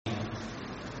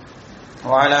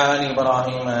وعلى آل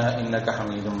إبراهيم إنك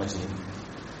حميد مجيد.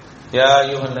 يا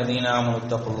أيها الذين آمنوا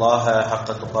اتقوا الله حق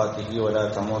تقاته ولا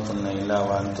تموتن إلا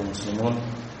وأنتم مسلمون.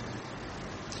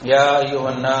 يا أيها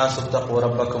الناس اتقوا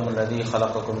ربكم الذي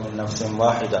خلقكم من نفس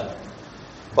واحدة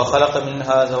وخلق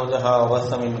منها زوجها وبث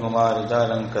منهما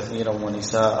رجالا كثيرا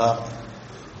ونساء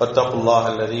واتقوا الله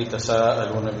الذي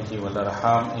تساءلون به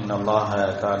والأرحام إن الله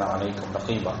كان عليكم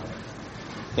رقيبا.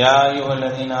 يا أيها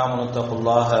الذين آمنوا اتقوا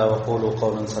الله وقولوا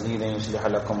قولا سديدا يصلح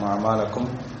لكم أعمالكم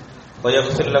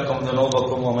ويغفر لكم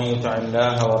ذنوبكم ومن يطع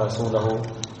الله ورسوله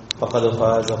فقد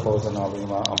فاز فوزا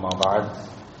عظيما. أما بعد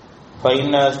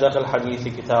فإن أصدق الحديث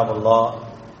كتاب الله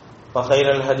وخير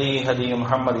الهدي هدي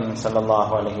محمد صلى الله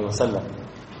عليه وسلم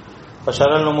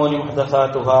وشر الأمور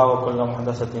محدثاتها وكل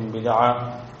محدثة بدعة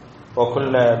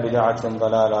وكل بدعة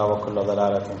ضلالة وكل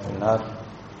ضلالة في النار.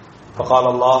 فقال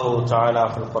الله تعالى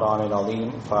في القرآن العظيم: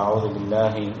 فأعوذ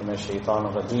بالله من الشيطان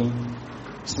الرجيم.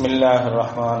 بسم الله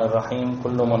الرحمن الرحيم.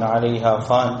 كل من عليها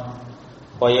فان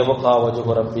ويبقى وجه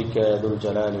ربك ذو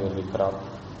الجلال والإكرام.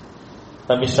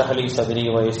 رب اشرح لي صدري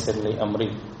ويسر لي أمري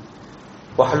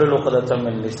واحلل عقدة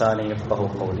من لساني يفقهوا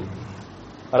قولي.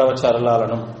 அளவற்ற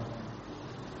அருளாளனும்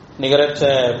நிகரற்ற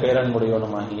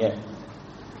பேரன்புடையவனுமாகிய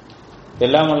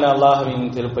எல்லாம் வல்ல அல்லாஹ்வின்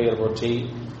திருப்பெயர் போற்றி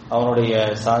அவனுடைய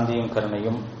சாந்தியும்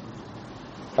கருணையும்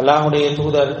அல்லாஹ்வுடைய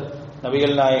தூதர்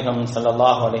நபிகள் நாயகம்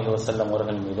ஸல்லல்லாஹு அலைஹி வஸல்லம்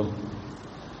அவர்கள் மீதும்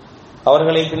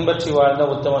அவர்களை பின்பற்றி வாழ்ந்த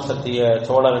உத்தம சத்திய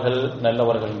தோழர்கள்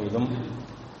நல்லவர்கள் மீதும்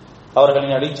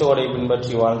அவர்களின் அடிச்சுவடை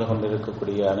பின்பற்றி வாழ்ந்து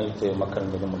கொண்டிருக்கக்கூடிய அனைத்து மக்கள்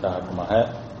மீதும் உண்டாகட்டுமாக.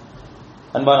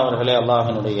 அன்பானவர்களே,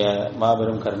 அல்லாஹினுடைய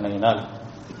மாபெரும் கருணையினால்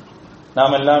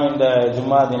நாம் எல்லாம் இந்த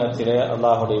ஜும்மா தினத்திலே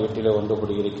அல்லாஹுடைய வீட்டிலே ஒன்று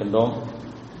கூடியிருக்கின்றோம்.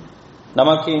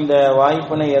 நமக்கு இந்த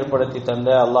வாய்ப்பினை ஏற்படுத்தி தந்த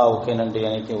அல்லாஹ்வுக்கு நன்றி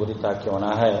அனைத்து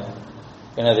உரித்தாக்கியவனாக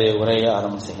எனது உரையை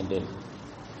ஆரம்பம் செய்கின்றேன்.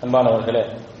 அன்பானவர்களே,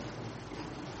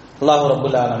 அல்லாஹ்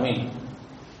ரப்புல் ஆலமீன்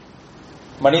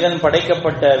மனிதன்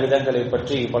படைக்கப்பட்ட விதங்களை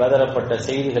பற்றி பலதரப்பட்ட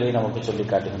செய்திகளை நமக்கு சொல்லி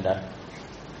காட்டுகின்றார்.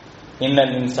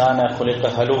 இன்னல் இன்சான குலிக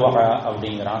ஹலுவா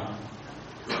அப்படிங்கிறான்.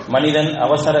 மனிதன்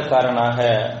அவசரக்காரனாக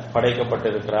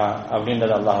படைக்கப்பட்டிருக்கிறான்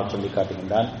அப்படின்றத அல்லாஹ் சொல்லி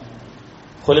காட்டுகின்றான்.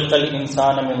 குலிகல்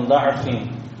இன்சான மின் தஅஃபின்,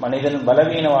 மனிதன்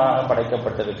பலவீனமாக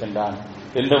படைக்கப்பட்டிருக்கின்றான்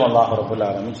என்றும் அல்லாஹ் ரப்புல்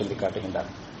ஆலமீன் சொல்லி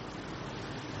காட்டுகின்றான்.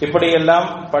 இப்படியெல்லாம்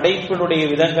படைப்பினுடைய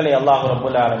விதங்களை அல்லாஹ்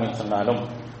ரப்புல் ஆலமீன் சொன்னாலும்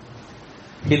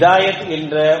ஹிதாயத்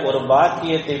என்ற ஒரு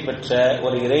பாக்கியத்தை பெற்ற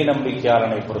ஒரு இறை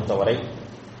நம்பிக்கையாளனை பொறுத்தவரை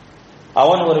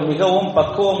அவன் ஒரு மிகவும்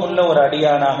பக்குவம் உள்ள ஒரு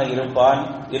அடியானாக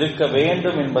இருக்க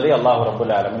வேண்டும் என்பதை அல்லாஹ்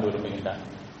ரப்புல் ஆலமீன் விரும்புகின்றான்.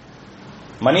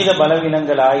 மனித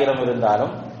பலவீனங்கள் 1000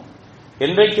 இருந்தாலும்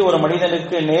என்றைக்கு ஒரு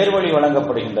மனிதனுக்கு நேர்வழி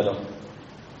வழங்கப்படுகின்றதோ,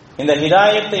 இந்த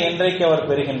ஹிதாயத்தை என்றைக்கு அவர்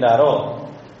பெறுகின்றாரோ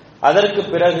அதற்கு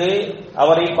பிறகு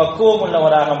அவரை பக்குவம்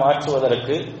உள்ளவராக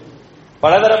மாற்றுவதற்கு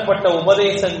பலதரப்பட்ட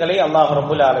உபதேசங்களை அல்லாஹ்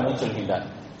ரப்புல் ஆலமீன் சொல்கின்றார்.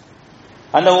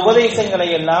 அந்த உபதேசங்களை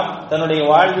எல்லாம் தன்னுடைய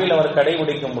வாழ்வில் அவர்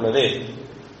கடைபிடிக்கும் பொழுது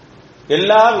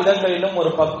எல்லா விதங்களிலும் ஒரு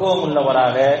பக்குவம்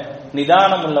உள்ளவராக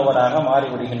நிதானம் உள்ளவராக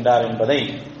மாறிவிடுகின்றார் என்பதை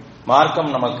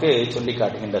மார்க்கம் நமக்கு சொல்லி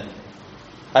காட்டுகின்றது.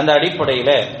 அந்த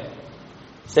அடிப்படையில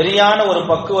சரியான ஒரு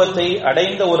பக்குவத்தை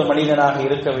அடைந்த ஒரு மனிதனாக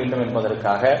இருக்க வேண்டும்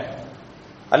என்பதற்காக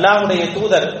அல்லாஹ்வுடைய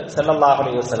தூதர் ஸல்லல்லாஹு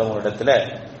அலைஹி வஸல்லம் இடத்துல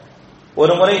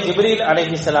ஒரு முறை ஜிப்ரீல்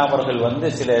அலைஹிஸ்ஸலாம் அவர்கள் வந்து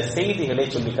சில செய்திகளை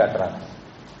சொல்லி காட்டுறாங்க.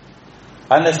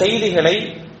 அந்த செய்திகளை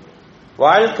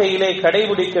வாழ்க்கையிலே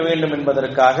கடைபிடிக்க வேண்டும்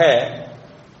என்பதற்காக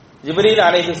ஜிப்ரீல்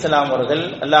அலைஹிஸ்ஸலாம் அவர்கள்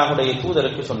அல்லாஹ்வுடைய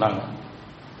தூதருக்கு சொன்னாங்க.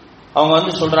 அவங்க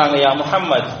வந்து சொல்றாங்க: யா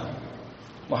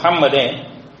முஹம்மதே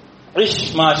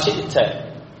இஷ் மா ஷி'த,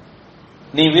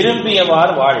 நீ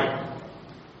விரும்பியவாறு வாழ்.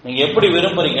 நீங்க எப்படி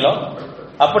விரும்புறீங்களோ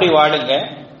அப்படி வாழுங்க.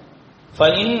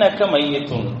 ஃபஇன்னக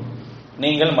மையத்துன்,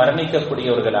 நீங்கள்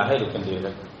மரணிக்கக்கூடியவர்களாக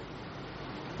இருக்கின்றீர்கள்.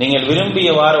 நீங்கள்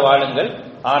விரும்பியவாறு வாழுங்கள்,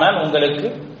 ஆனால் உங்களுக்கு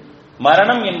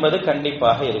மரணம் என்பது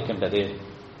கண்டிப்பாக இருக்கின்றது.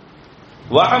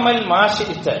 வஅமல் மா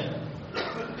ஷி'த,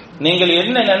 நீங்கள்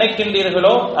என்ன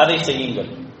நினைக்கின்றீர்களோ அதை செய்யுங்கள்.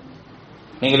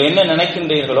 நீங்கள் என்ன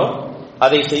நினைக்கின்றீர்களோ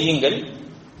அதை செய்யுங்கள்.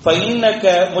 ஃபஇன்னக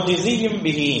முஜ்ஸியும்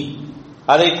பிஹி,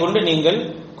 அதை கொண்டு நீங்கள்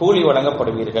கூலி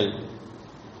வழங்கப்படுவீர்கள்.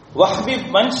 வஹ்பிப்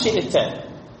மன் ஷி'த,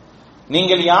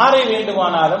 நீங்கள் யாரை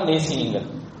வேண்டுமானாலும் நேசியுங்கள்.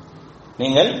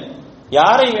 நீங்கள்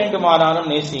யாரை வேண்டுமானாலும்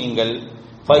நேசியுங்கள்.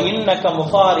 ஃபஇன்னக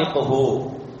முஃபாரிகுஹு,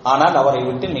 ஆனால் அவரை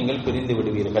விட்டு நீங்கள் பிரிந்து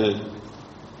விடுவீர்கள்.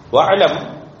 வஅலம்,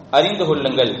 அறிந்து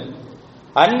கொள்ளுங்கள்,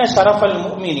 அன்ன ஷரஃபல்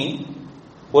முஃமினி,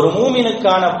 ஒரு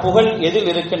மூமினுக்கான புகழ் எதில்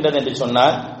இருக்கின்றது என்று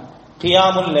சொன்னால்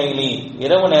கியாமுல் லைலி,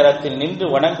 இரவு நேரத்தில் நின்று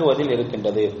வணங்குவதில்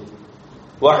இருக்கின்றது.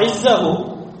 வஇஸ்ஸஹு,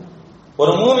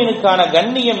 ஒரு மூமினுக்கான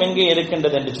கண்ணியம் எங்கே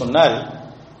இருக்கின்றது என்று சொன்னால்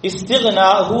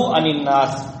இஸ்திக்னாஹு அனின்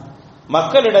நாஸ்,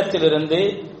 மக்களிடத்திலிருந்து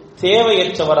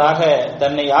தேவையற்றவராக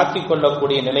தன்னை ஆக்கிக்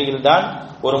கொள்ளக்கூடிய நிலையில்தான்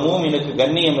ஒரு மூமினுக்கு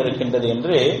கண்ணியம் இருக்கின்றது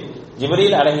என்று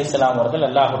ஜிப்ரீல் அலைஹிஸ்ஸலாம் அவர்கள்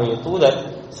அல்லாஹ்வுடைய தூதர்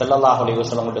ஸல்லல்லாஹு அலைஹி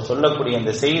வஸல்லம் கிட்ட சொல்லக்கூடிய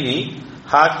இந்த செய்தி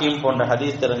ஹாக்கிம் போன்ற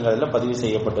ஹதீஸ் தரங்களில் பதிவு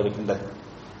செய்யப்பட்டிருக்கின்றது.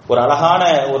 ஒரு அழகான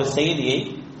ஒரு செய்தியை,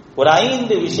 ஒரு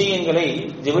 5 விஷயங்களை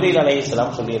ஜிப்ரீல்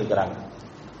அலைஹிஸ்ஸலாம் சொல்லி இருக்கிறாங்க.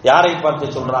 யாரை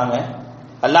பார்த்து சொல்றாங்க?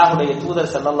 அல்லாஹ்வுடைய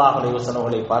தூதர் ஸல்லல்லாஹு அலைஹி வஸல்லம்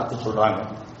அவர்களை பார்த்து சொல்றாங்க.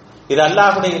 இது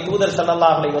அல்லாஹ்வுடைய தூதர்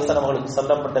ஸல்லல்லாஹு அலைஹி வஸல்லம் அவர்களுக்கு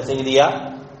சொல்லப்பட்ட செய்தியா,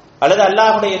 அல்லது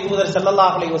அல்லாஹ்வுடைய தூதர்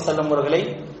ஸல்லல்லாஹு அலைஹி வஸல்லம் அவர்களை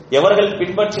எவர்கள்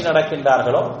பின்பற்றி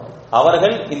நடக்கின்றார்களோ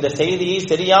அவர்கள் இந்த செய்தியை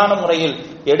சரியான முறையில்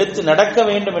எடுத்து நடக்க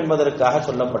வேண்டும் என்பதற்காக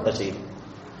சொல்லப்பட்ட செய்தி.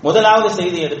 முதலாவது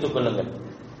செய்தி எடுத்துக்கொள்ளுங்கள்.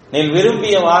 நீ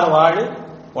விரும்பியவாறு வாழு,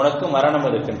 உனக்கு மரணம்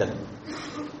இருக்கின்றது.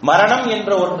 மரணம்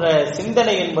என்ற ஒன்ற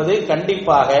சிந்தனை என்பது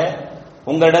கண்டிப்பாக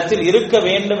உங்களிடத்தில் இருக்க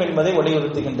வேண்டும் என்பதை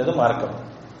வலியுறுத்துகின்றது மார்க்கம்.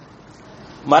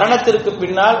 மரணத்திற்கு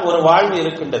பின்னால் ஒரு வாழ்வு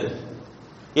இருக்கின்றது.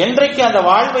 என்றைக்கு அந்த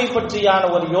வாழ்வை பற்றியான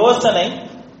ஒரு யோசனை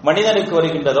மனிதனுக்கு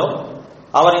வருகின்றதோ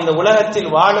அவர் இந்த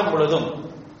உலகத்தில் வாழும் பொழுதும்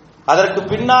அதற்கு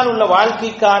பின்னால் உள்ள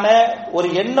வாழ்க்கைக்கான ஒரு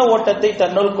எண்ண ஓட்டத்தை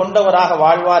தன்னுள் கொண்டவராக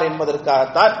வாழ்வார்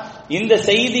என்பதற்காகத்தான் இந்த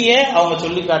செய்தியை அவங்க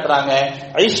சொல்லி காட்டுறாங்க.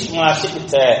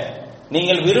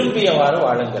 நீங்கள் விரும்பியவாறு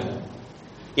வாழுங்கள்.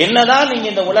 என்னதான் நீங்க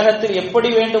இந்த உலகத்தில் எப்படி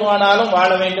வேண்டுமானாலும் வாழ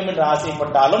வேண்டும் என்று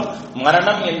ஆசைப்பட்டாலும்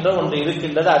மரணம் என்ற ஒன்று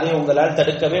இருக்கின்றது. அதை உங்களால்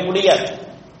தடுக்கவே முடியாது.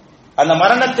 அந்த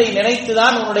மரணத்தை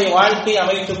நினைத்துதான் உன்னுடைய வாழ்க்கையை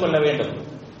அமைத்துக் கொள்ள வேண்டும்.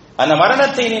 அந்த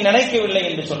மரணத்தை நீ நினைக்கவில்லை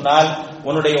என்று சொன்னால்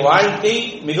உன்னுடைய வாழ்க்கை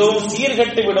மிகவும்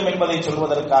சீர்கட்டு விடும் என்பதை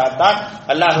சொல்வதற்காகத்தான்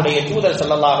அல்லாஹ்வுடைய தூதர்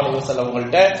ஸல்லல்லாஹு அலைஹி வஸல்லம்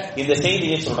அவங்கள்ட்ட இந்த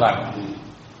செய்தியை சொல்றாங்க.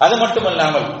 அது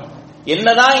மட்டுமல்லாமல்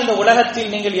என்னதான் இந்த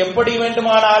உலகத்தில் நீங்கள் எப்படி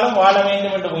வேண்டுமானாலும் வாழ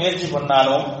வேண்டும் என்று முயற்சி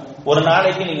பண்ணாலும் ஒரு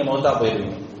நாளைக்கு நீங்க மௌத்தா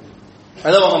போயிருவீங்க.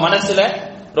 அது உங்க மனசுல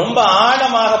ரொம்ப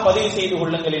ஆழமாக பதிவு செய்து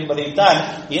கொள்ளுங்கள் என்பதைத்தான்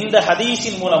இந்த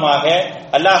ஹதீஸின் மூலமாக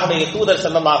அல்லாஹ்வுடைய தூதர்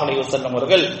ஸல்லல்லாஹு அலைஹி வஸல்லம்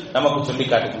அவர்கள் நமக்கு சொல்லி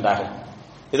காட்டுகின்றார்கள்.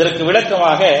 இதற்கு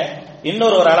விளக்கமாக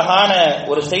இன்னொரு அழகான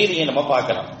ஒரு செய்தியை நம்ம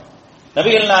பார்க்கலாம்.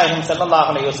 நபிகள் நாயகம் ஸல்லல்லாஹு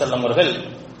அலைஹி வஸல்லம் அவர்கள்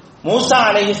மூசா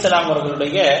அலைஹிஸ்ஸலாம்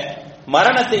அவர்களுடைய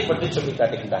மரணத்தை பற்றி சொல்லி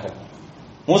காட்டுகின்றார்கள்.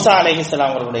 மூசா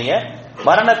அலைஹிஸ்ஸலாம் அவர்களுடைய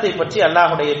மரணத்தை பற்றி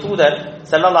அல்லாஹ்வுடைய தூதர்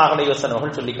ஸல்லல்லாஹு அலைஹி வஸல்லம்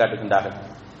அவர்கள் சொல்லி காட்டுகின்றார்கள்.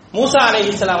 மூசா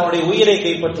அலைஹிஸ்ஸலாம் அவருடைய உயிரை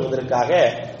கைப்பற்றுவதற்காக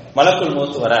மலக்குல்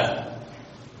மௌத் வரார்.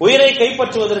 உயிரை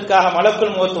கைப்பற்றுவதற்காக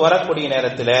மலக்குல் மௌத் வரக்கூடிய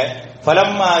நேரத்தில்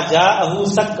ஃபலம்மா ஜாஅஹு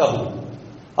சக்கஹு,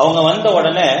 அவங்க வந்த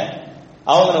உடனே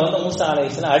அவங்கள மூசா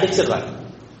அலைஹிஸ்ஸலாம் அடிச்சிடுறாங்க.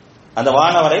 அந்த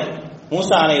வானவரை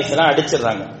மூசா அலைஹிஸ்ஸலாம்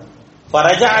அடிச்சிடுறாங்க.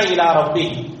 ஃபரஜஅ இலா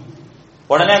ரப்பிஹி,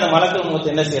 உடனே அந்த மலக்குல்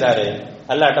மௌத் என்ன செய்யறாரு?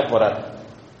 அல்லாஹ்ட்ட போறாரு.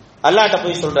 அல்லாஹ்ட்ட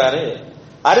போய் சொல்றாரு,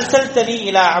 அர்சல்தனி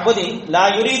இலா அபதின் லா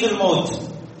யுரீதுல் மௌத்,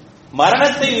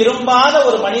 மரணத்தை விரும்பாத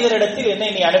ஒரு மனிதரிடத்தில் என்னை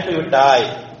நீ அனுப்பிவிட்டாய்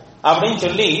அப்படின்னு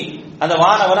சொல்லி அந்த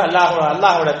வானவர்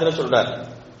அல்லாஹ்விடத்தில் சொல்றாரு.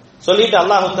 சொல்லிட்டு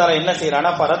அல்லாஹ் தஆலா என்ன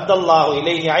செய்யறானா, ஃபரத்தல்லாஹு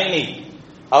இலைஹி ஐனி,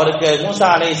 அவருக்கு மூசா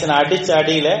அலைஹிஸ்ஸலாம் அடிச்ச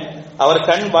அடியில அவர்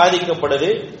கண் பாதிக்கப்படுது.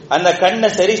 அந்த கண்ணை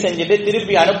சரி செஞ்சுட்டு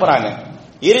திருப்பி அனுப்புறாங்க.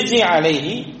 இர்ஜி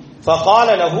அலைஹி ஃபகால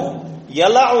லஹு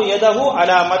யலஉ யதஹு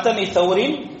அலா மதனி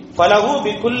தௌரின் ஃபலஹு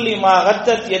பிகுல்லி மா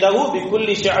கத்தத் யதஹு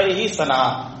பிகுல்லி ஷஅரிஹி சனா.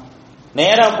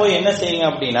 நேரா போய் என்ன செய்யுங்க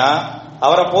அப்படின்னா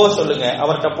அவரை போக சொல்லுங்க.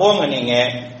 அவர்கிட்ட போங்க, நீங்க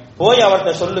போய்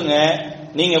அவர்கிட்ட சொல்லுங்க,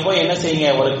 நீங்க போய் என்ன செய்யுங்க,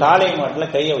 ஒரு காளை மாட்டுல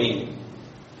கையை வைங்க.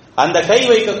 அந்த கை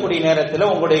வைக்கக்கூடிய நேரத்தில்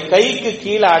உங்களுடைய கைக்கு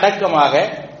கீழே அடக்கமாக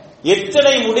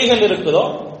எத்தனை முடிகள் இருக்குதோ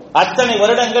அத்தனை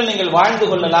வருடங்கள் நீங்கள் வாழ்ந்து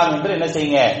கொள்ளலாம் என்று என்ன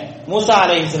செய்யுங்க, மூசா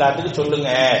அலைஹிஸ்ஸலாத்துக்கு சொல்லுங்க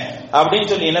அப்படின்னு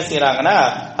சொல்லி என்ன செய்யறாங்கன்னா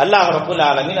அல்லாஹ் ரப்புல்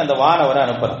ஆலமீன் அந்த வானவரை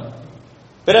அனுப்புறாங்க.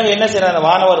 பிறகு என்ன செய்யறாங்க, அந்த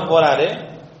வானவர் போறாரு,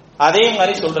 அதே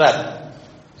மாதிரி சொல்றாரு.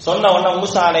 சொன்ன உடனே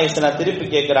மூசா அலைஹிஸ்ஸலாம் திருப்பி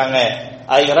கேட்கிறாங்க,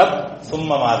 ஐ ரப்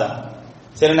சும்ம மாதா,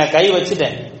 சரி நான் கை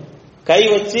வச்சுட்டேன், கை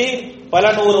வச்சு பல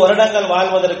 100 வருடங்கள்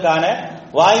வாழ்வதற்கான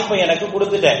வாய்ப்பை எனக்கு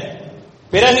கொடுத்துட்டேன்,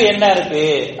 பிறகு என்ன இருக்கு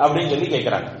அப்படின்னு சொல்லி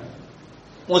கேட்கிறாங்க.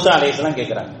 மூசா அலைஹிஸ்ஸலாம்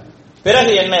கேட்கிறாங்க,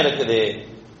 பிறகு என்ன இருக்குது?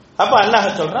 அப்ப அல்லாஹ்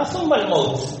சொல்றான், சும்மல்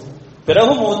மௌத்,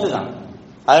 பிறகு மௌத்து தான்,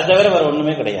 அதை தவிர வேற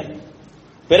ஒண்ணுமே கிடையாது.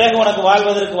 பிறகு உனக்கு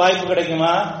வாழ்வதற்கு வாய்ப்பு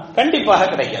கிடைக்குமா? கண்டிப்பாக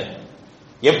கிடைக்காது.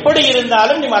 எப்படி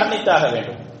இருந்தாலும் நீ மரணித்தாக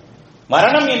வேண்டும்.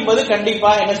 மரணம் என்பது கண்டிப்பா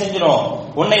என்ன செஞ்சிடும்,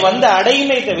 உன்னை வந்து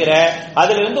அடையுமே தவிர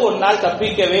அதிலிருந்து ஒரு நாள்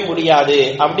தப்பிக்கவே முடியாது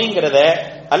அப்படிங்கிறத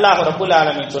அல்லாஹ் ரப்புல்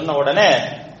ஆலமீன் சொன்ன உடனே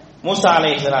மூசா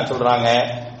அலைஹிஸ்ஸலாம் சொல்றாங்க,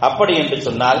 அப்படி என்று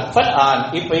சொன்னால் ஃபல் ஆன்,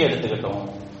 இப்பயே எடுத்துக்கிட்டோம்,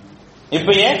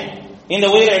 இப்பயே இந்த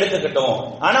உயிரை எடுத்துக்கிட்டோம்.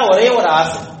 ஆனா ஒரே ஒரு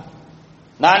ஆசை,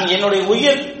 நான் என்னுடைய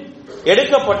உயிர்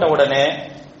எடுக்கப்பட்ட உடனே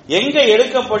எங்க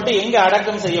எடுக்கப்பட்டு எங்க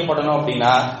அடக்கம் செய்யப்படணும்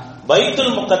அப்படின்னா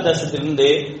பைத்துல் முகத்தஸிலிருந்து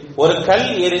ஒரு கல்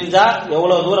எரிஞ்சா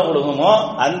எவ்வளவு தூரம் விழுகுமோ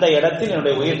அந்த இடத்தில்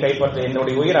என்னுடைய உயிர் கைப்பற்ற,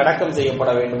 என்னுடைய உயிர் அடக்கம்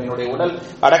செய்யப்பட வேண்டும், என்னுடைய உடல்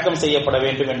அடக்கம் செய்யப்பட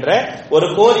வேண்டும் என்ற ஒரு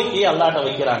கோரிக்கையை அல்லாஹ்ட்ட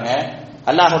வைக்கிறாங்க.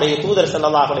 அல்லாஹ்வுடைய தூதர்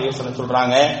ஸல்லல்லாஹு அலைஹி வஸல்லம்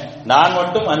சொல்றாங்க, நான்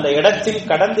மட்டும் அந்த இடத்தில்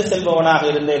கடந்து செல்பவனாக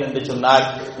இருந்தேன் என்று சொன்னால்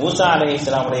மூசா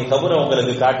அலைஹிஸ்ஸலாமுடைய கபரை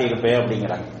உங்களுக்கு காட்டியிருப்பேன்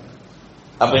அப்படிங்கிறாங்க.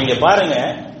 அப்ப இங்க பாருங்க,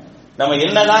 நம்ம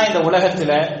என்னதான் இந்த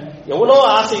உலகத்துல எவ்வளோ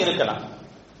ஆசை இருக்கலாம்,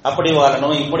 அப்படி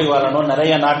வாழணும் இப்படி வாழணும்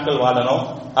நிறைய நாட்கள் வாழணும்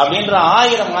அப்படின்ற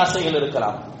 1000 ஆசைகள்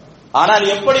இருக்கலாம். ஆனால்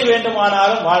எப்படி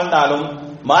வேண்டுமானாலும் வாழ்ந்தாலும்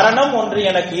மரணம் ஒன்று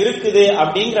எனக்கு இருக்குது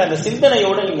அப்படிங்கிற அந்த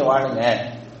சிந்தனையோடு நீங்க வாழுங்க.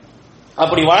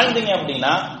 அப்படி வாழ்ந்தீங்க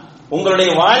அப்படின்னா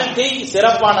உங்களுடைய வாழ்க்கை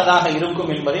சிறப்பானதாக இருக்கும்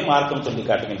என்பதை மார்க்கம் சொல்லி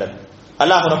காட்டுகின்றது.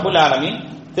 அல்லாஹ் ரப்பல் ஆலமீன்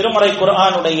திருமறை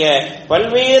குர்ஆனுடைய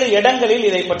பல்வேறு இடங்களில்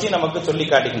இதை பற்றி நமக்கு சொல்லி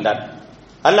காட்டுகின்றார்.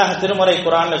 அல்லாஹ் திருமறை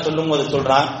குர்ஆன்ல சொல்லும்போது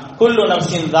சொல்றான், குல்லு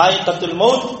நஃப்ஸின் ذائقத்துல்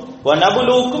மௌத் வ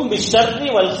நபுலூக்கும் பிஷ்ஷர்ரி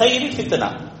வல் கைரி ஃபித்னா.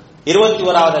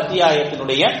 21வது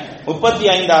அத்தியாயத்தினுடைய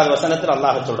 35வது வசனத்தில்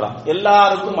அல்லாஹ் சொல்றான்,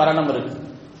 எல்லாருக்கும் மரணம் இருக்கு.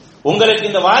 உங்களுக்கு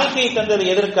இந்த வாழ்க்கையை தந்தது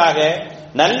எதற்காக?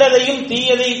 நல்லதையும்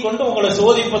தீயதையும் கொண்டு உங்களை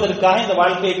சோதிப்பதற்காக இந்த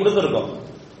வாழ்க்கையை கொடுத்திருக்கோம்.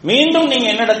 மீண்டும் நீங்க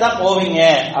என்னடத்தான் போவீங்க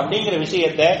அப்படிங்கிற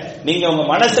விஷயத்தை நீங்க உங்க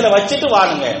மனசுல வச்சுட்டு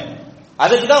வாழுங்க.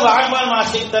 அதுக்குதான் வாழ்மால்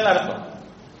மாசித்தன் அர்த்தம்.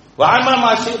 வாழ்மால்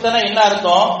மாசித்தன என்ன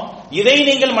அர்த்தம்? இதை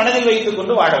நீங்கள் மனதில் வைத்துக்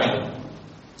கொண்டு வாழ வேண்டும்.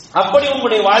 அப்படி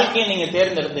உங்களுடைய வாழ்க்கையை நீங்க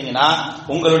தேர்ந்தெடுத்தீங்கன்னா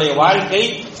உங்களுடைய வாழ்க்கை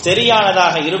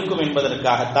சரியானதாக இருக்கும்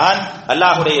என்பதற்காகத்தான்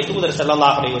அல்லாஹ்வுடைய தூதர்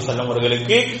ஸல்லல்லாஹு அலைஹி வஸல்லம்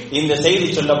அவர்களுக்கு இந்த செய்தி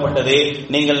சொல்லப்பட்டது.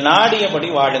 நீங்கள் நாடியபடி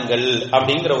வாழுங்கள்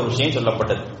அப்படிங்கிற ஒரு விஷயம்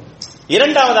சொல்லப்பட்டது.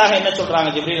 இரண்டாவதாக என்ன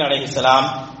சொல்றாங்க ஜிப்ரீல் அலைஹிஸ்ஸலாம்,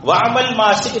 வஅமல்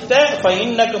மா ஷி'த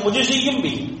ஃபஇன்னக முஜ்ஸியும்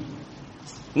பி.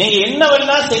 நீங்க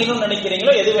என்னவெல்லாம் செய்யணும்னு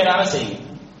நினைக்கிறீங்களோ எது வேணாலும் செய்யுங்க.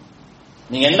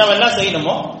 நீங்க என்னவெல்லாம்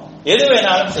செய்யணுமோ எது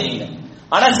வேணாலும் செய்யுங்க.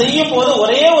 ஆனா செய்யும் போது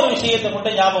ஒரே ஒரு விஷயத்தை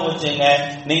மட்டும் ஞாபகம் வச்சுங்க,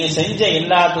 நீங்க செஞ்ச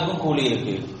எல்லாத்துக்கும் கூலி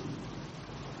இருக்கு.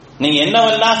 நீங்க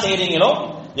என்னவெல்லாம் செய்றீங்களோ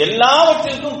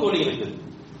எல்லாவற்றிற்கும் கூலி இருக்கு.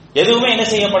 எதுவுமே என்ன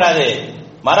செய்யப்படாது,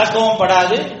 மறக்கவும்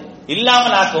படாது,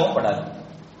 இல்லாமல் ஆக்கவும் படாது.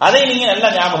 அதை நீங்க நல்லா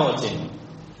ஞாபகம் வச்சுங்க.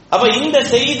 அப்ப இந்த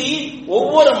செய்தி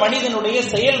ஒவ்வொரு மனிதனுடைய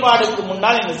செயல்பாடுக்கு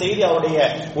முன்னால் இந்த செய்தி அவருடைய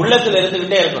உள்ளத்தில்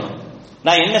இருந்துகிட்டே இருக்கணும்.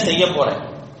 நான் என்ன செய்ய போறேன்,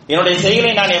 என்னுடைய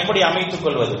செயலை நான் எப்படி அமைத்துக்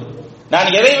கொள்வது, நான்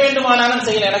எதை வேண்டுமானாலும்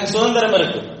செய்யலாம், எனக்கு சுதந்திரம்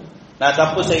இருக்கு. நான்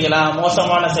தப்பு செய்யலாம்,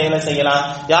 மோசமான செயலை செய்யலாம்,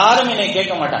 யாரும் என்னை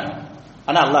கேட்க மாட்டாங்க.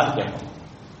 ஆனா அல்லாஹ் கேட்பான்.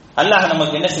 அல்லாஹ்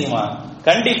நமக்கு என்ன செய்வான்,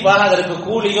 கண்டிப்பாக அதற்கு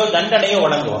கூலியோ தண்டனையோ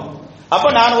வழங்குவான்.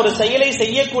 அப்ப நான் ஒரு செயலை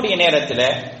செய்யக்கூடிய நேரத்தில்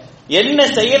என்ன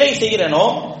செயலை செய்யறனோ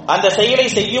அந்த செயலை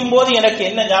செய்யும் போது எனக்கு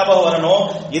என்ன ஞாபகம் வரணும்,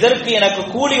 இதற்கு எனக்கு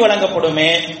கூலி வழங்கப்படுமே.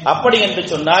 அப்படி என்று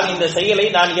சொன்னால் இந்த செயலை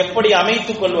நான் எப்படி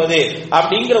அமைத்துக் கொள்வது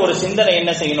அப்படிங்கிற ஒரு சிந்தனை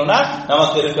என்ன செய்யணும்னா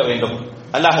நமக்கு இருக்க வேண்டும்.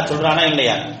 அல்லாஹ் சொல்றானா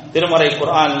இல்லையா? திருமறை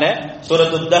குர்ஆன்ல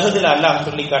சூரத்து தஹ்ல அல்லாஹ்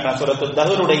சொல்லி காட்டுறான். சூரத்து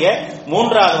தஹ்ருடைய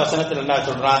 3வது வசனத்தில் அல்லாஹ்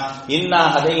சொல்றான், இன்னா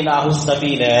ஹதைனாஹு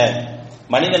ஸபீல.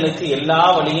 மனிதனுக்கு எல்லா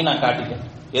வழியும் நான் காட்டிட்டேன்,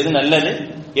 எது நல்லது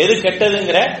எது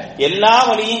கெட்டதுங்கிற எல்லா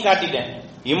வழியும் காட்டிட்டேன்.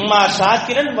 இம்மா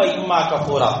ஷாக்கிரன் வ இம்மா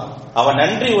கஃபூரா. அவன்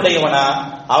நன்றி உடையவனா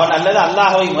அவன் அல்லது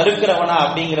அல்லாஹ்வை மறுக்கிறவனா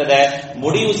அப்படிங்கறத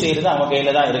முடிவு செய்யறது அவன்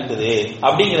கையில தான் இருக்குது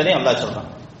அப்படிங்கறதை அல்லாஹ் சொல்றான்.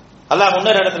 அல்லாஹ்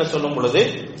முன்னர் இடத்துல சொல்லும் பொழுது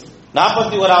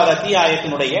 41வது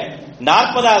அத்தியாயத்தினுடைய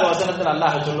 40வது வசனத்தில்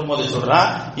அல்லாஹ் சொல்லும் போது சொல்றான்,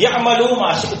 யஅமலு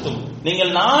மா ஷி'தும்.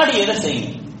 நீங்கள் நாடி எதை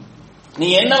செய்யுங்க,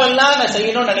 நீங்க என்னவெல்லாம் நான்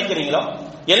செய்யணும்னு நினைக்கிறீங்களோ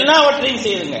எல்லாவற்றையும்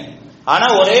செய்யுங்க. ஆனா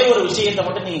ஒரே ஒரு விஷயத்தை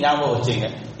மட்டும் நீங்க ஞாபகம் வச்சுங்க,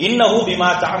 இன்னஹு பிமா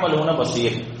தஅமலூன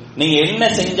பஸீர். நீங்க என்ன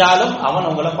செஞ்சாலும் அவன்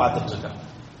உங்களை பார்த்துட்டு இருக்கான்.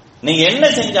 நீங்க என்ன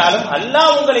செஞ்சாலும்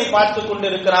அல்லாஹ் உங்களை பார்த்து கொண்டு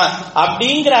இருக்கிறான்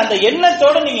அப்படிங்கிற அந்த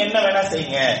எண்ணத்தோட நீங்க என்ன வேணா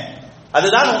செய்யுங்க.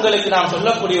 அதுதான் உங்களுக்கு நாம்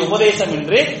சொல்லக்கூடிய உபதேசம்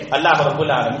என்று அல்லாஹ்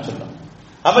ரப்பல் ஆலமீன் சொல்றான்.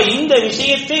 அப்ப இந்த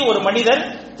விஷயத்தை ஒரு மனிதர்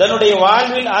தன்னுடைய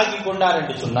வாழ்வில் ஆக்கி கொண்டார்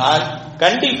என்று சொன்னால்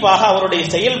கண்டிப்பாக அவருடைய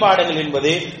செயல்பாடுகள்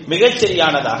என்பது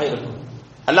மிகச்சரியானதாக இருக்கும்.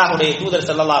 அல்லாஹ்வுடைய தூதர்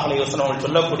ஸல்லல்லாஹு அலைஹி வஸல்லம்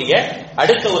சொல்லக்கூடிய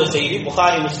அடுத்த ஒரு செய்தி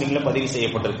புகாரி முஸ்லிம்ல பதிவு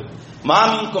செய்யப்பட்டிருக்கு.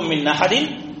 மாமின்கும் மின் அஹதின்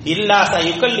இல்லா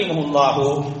சயுகல்லிமுல்லாஹு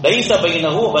லைஸ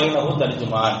பைனஹு வ பைனஹு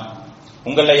தர்ஜுமான்.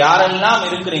 உங்கள யாரெல்லாம்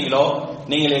இருக்கிறீங்களோ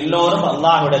நீங்கள் எல்லோரும்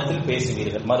அல்லாஹ்விடத்தில்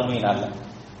பேசுவீர்கள். மறுமை நாள்ல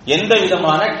எந்த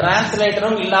விதமான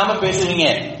டிரான்ஸ்லேட்டரும் இல்லாம பேசுவீங்க.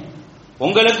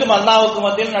 உங்களுக்கும் அல்லாஹ்வுக்கும்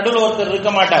மத்தியில் நடுவில் ஒருத்தர்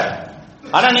இருக்க மாட்டார்.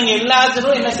 ஆனா நீங்க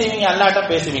எல்லாத்திலும் என்ன செய்வீங்க, அல்லாஹ்ட்ட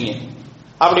பேசுவீங்க.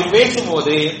 அப்படி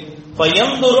பேசும்போது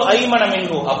ஃபயந்துரு ஐமன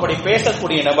மின்ஹு, அப்படி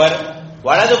பேசக்கூடிய நபர்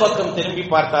வலது பக்கம் திரும்பி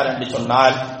பார்த்தார் என்று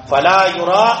சொன்னால் ஃபலா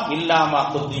யுரா இல்லா மா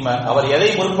குத்திம, அவர் எதை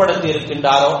முற்படுத்தி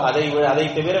இருக்கின்றாரோ அதை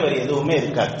தவிர வேறு எதுவுமே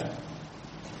இருக்காது.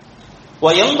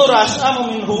 வயந்துரு அஸ்ஸாமு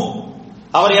மின்ஹு,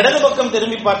 அவர் இடது பக்கம்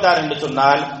திரும்பி பார்த்தார் என்று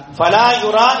சொன்னால் ஃபலா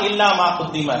யுரா இல்லா மா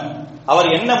குத்திம, அவர்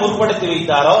என்ன முற்படுத்தி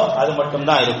வைத்தாரோ அது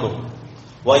மட்டும்தான் இருக்கும்.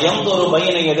 வயந்துரு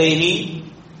பைன யதைஹி,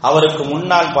 அவருக்கு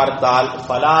முன்னால் பார்த்தால்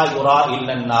ஃபலா யுரா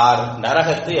இல்லன்னார்,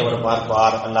 நரகத்தை அவர்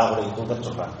பார்ப்பார். அல்லாஹ்வுடைய தூதர்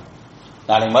சொல்றாங்க.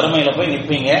 நாளை மறுமையில போய்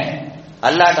நிற்பீங்க,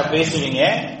 அல்லாஹ்ட்ட பேசுவீங்க,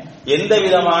 எந்த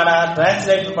விதமான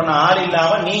டிரான்ஸ்லேட் பண்ண ஆள்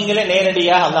இல்லாம நீங்களே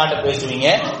நேரடியாக அல்லாஹ்ட்ட பேசுவீங்க.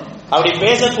 அப்படி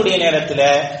பேசக்கூடிய நேரத்தில்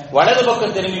வலது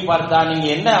பக்கம் திரும்பி பார்த்தா நீங்க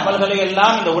என்ன அமல்களை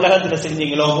எல்லாம் இந்த உலகத்துல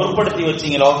செஞ்சீங்களோ, முற்படுத்தி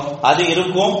வச்சீங்களோ அது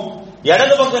இருக்கும்.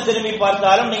 இடது பக்கம் திரும்பி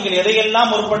பார்த்தாலும் நீங்கள்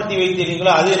எதையெல்லாம் முற்படுத்தி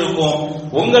வைத்தீர்களோ அது இருக்கும்.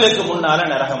 உங்களுக்கு முன்னால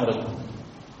நரகம் இருக்கும்,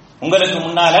 உங்களுக்கு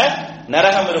முன்னால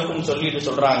நரகம் இருக்கும் சொல்லிட்டு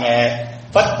சொல்றாங்க.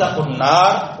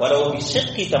 ஃபத்தகுன்னார் வலவ்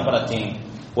பிஷக்கி தம்ரத்தின்,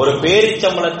 ஒரு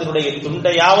பேரிச்சம்பளத்தினுடைய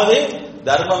துண்டையாவது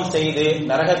தர்மம் செய்து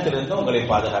நரகத்திலிருந்து உங்களை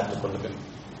பாதுகாத்துக் கொள்ளுங்கள்.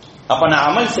 அப்ப நான்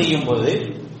அமல் செய்யும் போது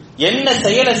என்ன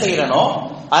செயலை செய்யறனோ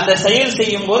அந்த செயல்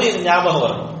செய்யும் போது இது ஞாபகம்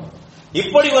வரும்.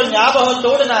 இப்படி ஒரு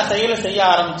ஞாபகத்தோடு நான் செயலை செய்ய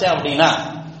ஆரம்பிச்சேன் அப்படின்னா,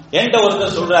 என்ற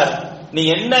ஒருத்தர் சொல்றாரு நீ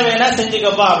என்ன வேணா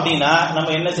செஞ்சுக்கப்பா அப்படின்னா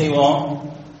நம்ம என்ன செய்வோம்?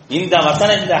 இந்த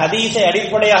இந்த ஹதீஸை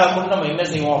அடிப்படையாக கொண்டு நம்ம என்ன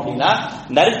செய்வோம் அப்படின்னா,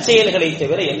 நற்செயல்களை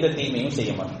தவிர எந்த தீமையும்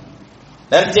செய்ய மாட்டோம்.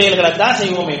 நற்செயல்களை தான்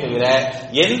செய்வோமே தவிர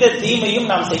எந்த தீமையும்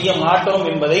நாம் செய்ய மாட்டோம்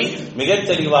என்பதை மிக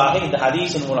தெளிவாக இந்த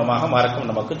ஹதீஸின் மூலமாக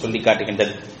மார்க்கம் நமக்கு சொல்லி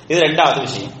காட்டுகின்றது. இது இரண்டாவது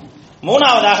விஷயம்.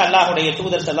 மூணாவதாக அல்லாஹ்வுடைய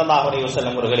தூதர் ஸல்லல்லாஹு அலைஹி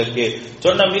வஸல்லம் அவர்களுக்கு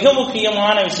சொன்ன மிக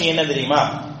முக்கியமான விஷயம் என்ன தெரியுமா?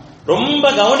 ரொம்ப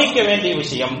கவனிக்க வேண்டிய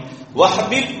விஷயம்.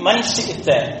 வஹ்பிப் மன் ஷி'த,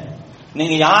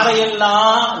 நீங்க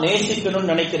யாரையெல்லாம்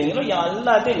நேசிக்கணும்னு நினைக்கிறீங்களோ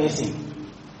எல்லாத்தையும் நேசிங்க.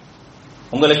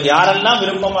 உங்களுக்கு யாரெல்லாம்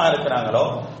விருப்பமா இருக்கிறாங்களோ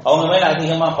அவங்க மேல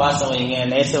அதிகமா பாசம் வைங்க,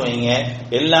 நேசம் வைங்க,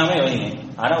 எல்லாமே வைங்க.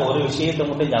 ஆனா ஒரு விஷயத்தை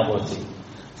மட்டும் ஞாபகம் வச்சு,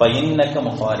 ஃபஇன்னக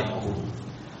முஃபாரிகுஹு,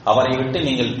 அவரை விட்டு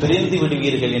நீங்கள் பிரிந்து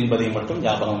விடுவீர்கள் என்பதை மட்டும்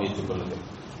ஞாபகம் வைத்துக் கொள்ளுங்கள்.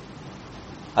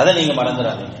 அதை நீங்க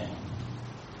மறந்துடாதீங்க.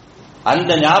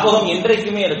 அந்த ஞாபகம்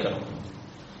என்றைக்குமே இருக்கணும்.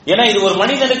 ஏன்னா இது ஒரு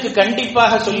மனிதனுக்கு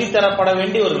கண்டிப்பாக சொல்லித்தரப்பட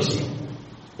வேண்டிய ஒரு விஷயம்.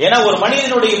 ஏன்னா ஒரு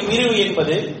மனிதனுடைய பிரிவு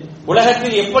என்பது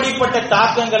உலகத்தில் எப்படிப்பட்ட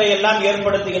தாக்கங்களை எல்லாம்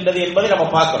ஏற்படுத்துகின்றது என்பதை நம்ம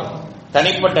பார்க்கிறோம்.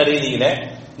 தனிப்பட்ட ரீதியில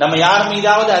நம்ம யார்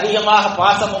மீதாவது அதிகமாக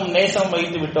பாசமும் நேசமும்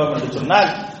வைத்து விட்டோம் என்று சொன்னால்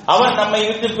அவர் நம்மை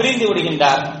விட்டு பிரிந்து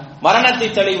விடுகின்றார், மரணத்தை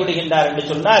தள்ளி விடுகின்றார் என்று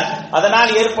சொன்னால்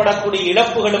அதனால் ஏற்படக்கூடிய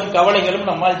இழப்புகளும் கவலைகளும்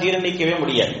நம்மால் ஜீரணிக்கவே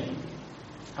முடியாது.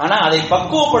 ஆனா அதை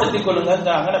பக்குவப்படுத்திக் கொள்ளுங்க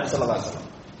நபி ஸல்லல்லாஹு அலைஹி வஸல்லம்.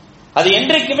 அது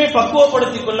என்றைக்குமே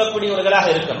பக்குவப்படுத்திக் கொள்ளக்கூடியவர்களாக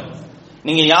இருக்கணும்.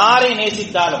 நீங்க யாரை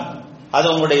நேசித்தாலும், அது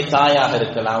உங்களுடைய தாயாக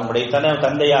இருக்கலாம், உங்களுடைய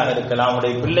தந்தையாக இருக்கலாம்,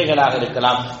 உங்களுடைய பிள்ளைகளாக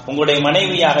இருக்கலாம், உங்களுடைய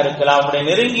மனைவியாக இருக்கலாம், உங்களுடைய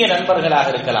நெருங்கிய நண்பர்களாக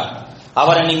இருக்கலாம்,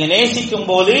 அவரை நீங்க நேசிக்கும்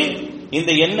போது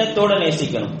இந்த எண்ணத்தோட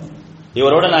நேசிக்கணும்.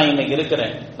 இவரோட நான் இன்னைக்கு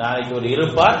இருக்கிறேன், நாளைக்கு ஒரு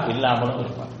இருப்பார், இல்லாமலும்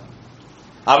இருப்பார்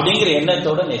அப்படிங்கிற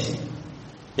எண்ணத்தோட நேசிக்கணும்.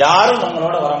 யாரும்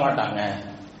நம்மளோட வரமாட்டாங்க,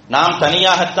 நாம்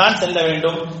தனியாகத்தான் செல்ல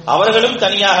வேண்டும், அவர்களும்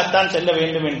தனியாகத்தான் செல்ல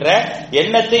வேண்டும் என்ற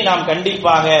எண்ணத்தை நாம்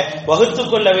கண்டிப்பாக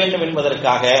வகுத்துக் கொள்ள வேண்டும்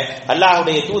என்பதற்காக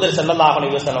அல்லாஹ்வுடைய தூதர் ஸல்லல்லாஹு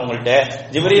அலைஹி வஸல்லம் அவங்கள்ட்ட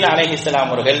ஜிப்ரீல் அலைஹிஸ்ஸலாம்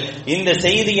அவர்கள் இந்த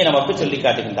செய்தியை நமக்கு சொல்லி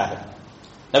காட்டுகின்றார்கள்.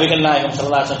 நபிகள் நாயகம்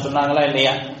ஸல்லல்லாஹு அலைஹி வஸல்லம் சொன்னாங்களா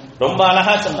இல்லையா? ரொம்ப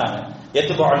அழகா சொன்னாங்க.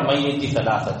 யத்புல் மையத்தி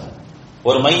ஸலாஸத்,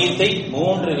 ஒரு மையத்தை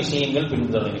 3 விஷயங்கள்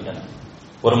பின்தொடர்கின்றன.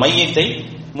 ஒரு மையத்தை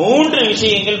 3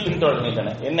 விஷயங்கள் பின்தொடர்கின்றன.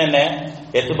 என்னென்ன?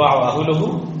 யத்பா அஹ்லுஹு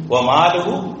வ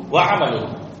மாலுஹு வ அமலுஹு,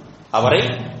 அவரை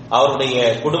அவருடைய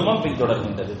குடும்பம்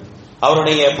பின்தொடர்கின்றது,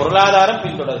 அவருடைய பொருளாதாரம்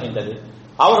பின்தொடர்கின்றது,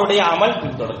 அவருடைய அமல்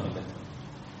பின்தொடர்கின்றது.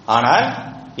 ஆனால்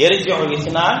யர்ஜிஉ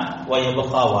இஸ்னான் வ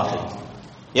யப்கா வாஹித்,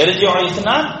 யர்ஜிஉ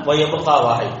இஸ்னான் வ யப்கா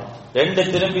வாஹித், 2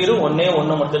 திரும்பிரும்,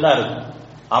 ஒண்ணு மட்டும் தான் இருக்கும்,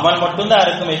 அமல் மட்டும்தான்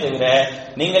இருக்குமே தவிர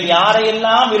நீங்கள்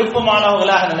யாரையெல்லாம்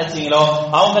விருப்பமானவர்களாக நினைச்சீங்களோ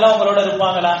அவங்களாம் உங்களோட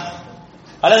இருப்பாங்களா?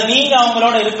 அல்லது நீங்க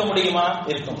அவங்களோட இருக்க முடியுமா?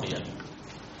 இருக்க முடியாது.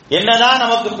 என்னதான்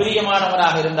நமக்கு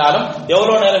பிரியமானவராக இருந்தாலும்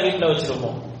எவ்வளவு நேரம் வீட்டில்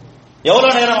வச்சிருப்போம்,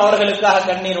 எவ்வளவு நேரம் அவர்களுக்காக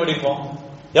கண்ணீர் வடிப்போம்,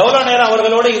 எவ்வளவு நேரம்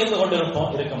அவர்களோட இருந்து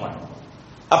கொண்டிருப்போம்? இருக்க மாட்டோம்.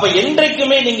 அப்ப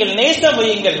என்றைக்குமே நீங்கள் நேசம்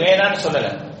வையுங்கள், வேணான்னு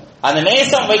சொல்லல. அந்த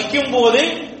நேசம் வைக்கும் போது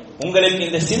உங்களுக்கு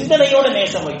இந்த சிந்தனையோட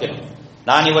நேசம் வைக்கணும்.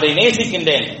 நான் இவரை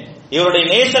நேசிக்கின்றேன், இவருடைய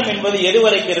நேசம் என்பது எது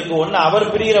வரைக்கும் இருக்கும்? ஒன்னு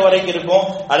அவர் பிரிகிற வரைக்கும் இருக்கும்,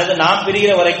 அல்லது நாம்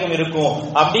பிரிகிற வரைக்கும் இருக்கும்.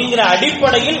 அப்படிங்கிற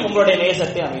அடிப்படையில் உங்களுடைய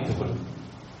நேசத்தை அமைத்துக் கொள்ளும்.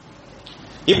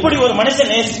 இப்படி ஒரு மனுஷன்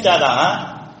நேசிச்சாதான்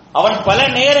அவன் பல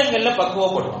நேரங்கள்ல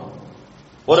பக்குவப்படுவான்.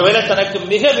 ஒருவேளை தனக்கு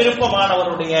மிக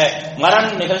விருப்பமானவருடைய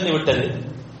மரணம் நிகழ்ந்து விட்டது,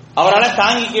 அவரால்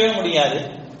தாங்கிக்கவே முடியாது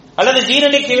அல்லது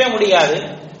ஜீரணிக்கவே முடியாது.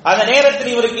 அந்த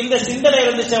நேரத்தில் இவருக்கு இந்த சிந்தனை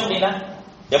இருந்துச்சு அப்படின்னா,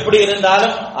 எப்படி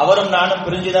இருந்தாலும் அவரும் நானும்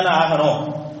பிரிஞ்சுதானே ஆகணும்,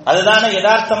 அதுதான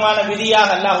யதார்த்தமான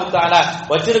விதியாக அல்லாஹ் தஆலா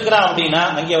வச்சிருக்கிறான் அப்படின்னா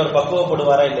அங்கே அவர்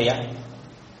பக்குவப்படுவாரா இல்லையா?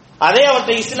 அதே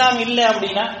அவர்கிட்ட இஸ்லாம் இல்லை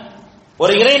அப்படின்னா,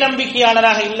 ஒரு இறை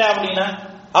நம்பிக்கையாளராக இல்லை அப்படின்னா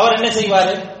அவர் என்ன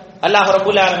செய்வாரு? அல்லாஹ்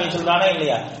ரப்பல் ஆலமீன் சொல்றானே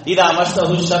இல்லையா, இதா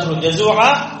மஸ்ஸஹு ஷர்ரு ஜஸூஆ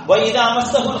வ இதா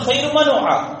மஸ்ஸஹுல் கைரு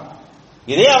மனூஆ.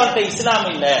 இதே அவர்கிட்ட இஸ்லாம்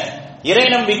இல்ல, இறை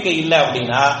நம்பிக்கை இல்லை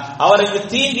அப்படின்னா அவருக்கு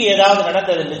தீங்கு ஏதாவது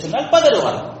நடந்தது என்று சொன்னால்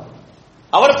பதறுவார்,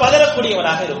 அவர்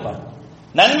பதறக்கூடியவராக இருப்பார்.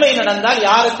 நன்மை நடந்தால்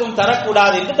யாருக்கும்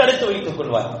தரக்கூடாது என்று தடுத்து வைத்துக்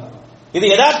கொள்வார். இது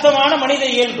யதார்த்தமான மனித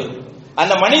இயல்பு.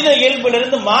 அந்த மனித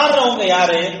இயல்பிலிருந்து மாறுறவங்க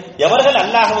யாரு? எவர்கள்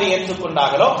அல்லாஹ்வை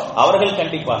ஏற்றுக்கொண்டார்களோ அவர்கள்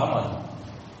கண்டிப்பாக மாறும்.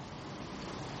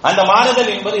 அந்த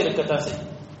மாறுதல் என்பது இருக்கத்தான் செய்யும்.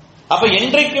 அப்ப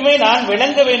என்றைக்குமே நான்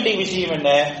விளங்க வேண்டிய விஷயம் என்ன,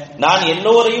 நான்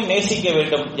எல்லோரையும் நேசிக்க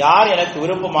வேண்டும். யார் எனக்கு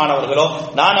விருப்பமானவர்களோ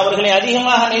நான் அவர்களை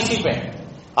அதிகமாக நேசிப்பேன்.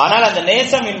 ஆனால் அந்த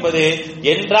நேசம் என்பது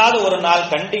என்றாவது ஒரு நாள்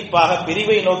கண்டிப்பாக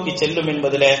பிரிவை நோக்கி செல்லும்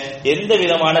என்பதுல எந்த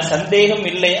விதமான சந்தேகம்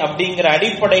இல்லை. அப்படிங்கிற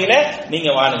அடிப்படையில நீங்க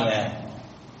வாழுங்க.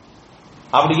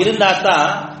 அப்படி இருந்தா தான்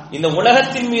இந்த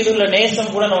உலகத்தின் மீது உள்ள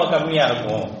நேசம் கூட நம்ம கம்மியா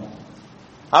இருக்கும்.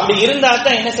 அப்படி இருந்தா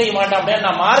தான் என்ன செய்ய மாட்டோம் அப்படின்னா,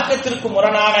 நான் மார்க்கத்திற்கு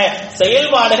முரணான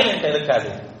செயல்பாடுகள் என்கிட்ட இருக்காது.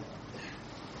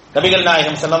 நபிகள்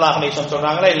நாயகம் ஸல்லல்லாஹு அலைஹி வஸல்லம்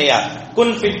சொல்றாங்களா இல்லையா,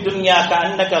 குன் ஃபித் துன்யா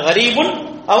கஅன்னக கரீபுன்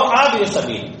அவ் ஆபிரு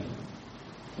ஸபீல்.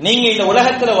 நீங்க இந்த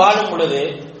உலகத்துல வாழும் பொழுது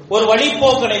ஒரு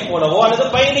வழிப்போக்கனை போலவோ அல்லது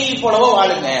பயணியை போலவோ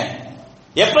வாழுங்க.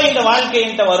 எப்ப இந்த வாழ்க்கை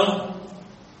என்கிட்ட வரும்,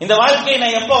 இந்த வாழ்க்கையை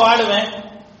நான் எப்ப வாழுவேன்,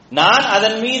 நான்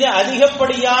அதன் மீது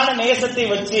அதிகப்படியான நேசத்தை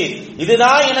வச்சு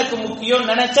இதுதான் எனக்கு முக்கியம்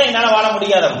நினைச்சா என்னால வாழ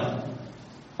முடியாது.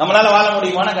 நம்மளால வாழ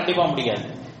முடியுமானா கண்டிப்பா முடியாது.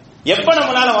 எப்ப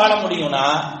நம்மளால வாழ முடியும்னா,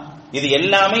 இது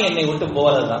எல்லாமே என்னை விட்டு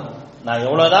போறதுதான். நான்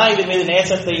எவ்வளவுதான் இது மீது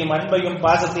நேசத்தையும் அன்பையும்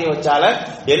பாசத்தையும் வச்சாலும்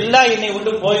எல்லாம் என்னை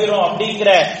விட்டு போயிடும்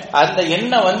அப்படிங்கிற அந்த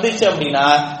எண்ணம் வந்துச்சு அப்படின்னா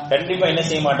கண்டிப்பா என்ன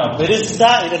செய்ய மாட்டோம்,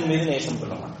 பெருசா இதன் மீது நேசம்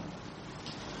கொள்ள மாட்டோம்.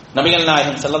 நபிகள்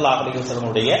நாயகம் ஸல்லல்லாஹு அலைஹி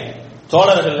வஸல்லம்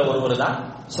தோழர்கள் ஒருவர் தான்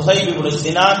சுஹைப் இப்னு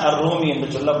சினான் அர்-ரூமி என்று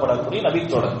சொல்லப்படக்கூடிய நபி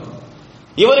தோழர்.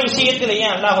 இவர் விஷயத்திலேயே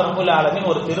அல்லாஹ் ரப்பல் ஆலமீன்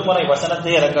ஒரு திருமறை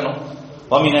வசனத்தை இறக்கணும்.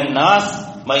 வமினன் நாஸ்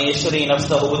மை யஷ்ரி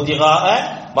நஃப்ஸஹு இப்திகாஅ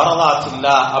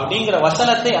மரதாத்தில்லாஹ் அப்படிங்கிற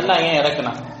வசனத்தை அல்லாஹ் ஏன்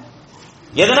இறக்கினான்,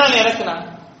 எதனால் இறக்கினான்?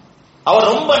 அவர்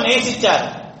ரொம்ப நேசிச்சார்,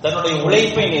 தன்னுடைய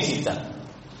உழைப்பை நேசித்தார்.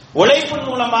 உழைப்பின்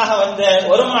மூலமாக வந்த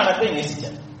வருமானத்தை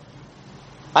நேசித்தார்.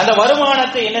 அந்த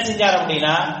வருமானத்தை என்ன செஞ்சார்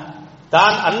அப்படின்னா,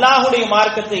 தான் அல்லாஹ்வுடைய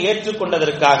மார்க்கத்தை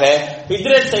ஏற்றுக்கொண்டதற்காக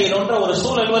ஹிஜ்ரத் செய்யணும்ன்ற ஒரு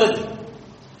சூழல் வருது.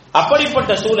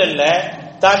 அப்படிப்பட்ட சூழல்ல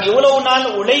தான் இவ்வளவு நாள்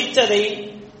உழைச்சதை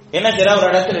என்ன செய்ற, ஒரு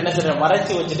இடத்துல என்ன செய்ற,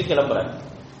 மறைச்சு வச்சுட்டு கிளம்புறார்.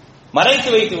 மறைத்து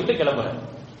வைத்து விட்டு கிளம்புறார்.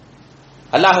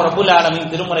 அல்லாஹ் ரப்பல்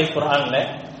ஆலமீன் திருமறை குர்ஆன்ல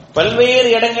பல்வேறு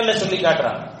இடங்கள்ல சொல்லி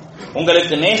காட்டுறாங்க.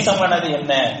 உங்களுக்கு நேசமானது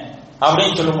என்ன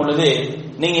அப்படின்னு சொல்லும் பொழுது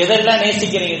நீங்க எதெல்லாம்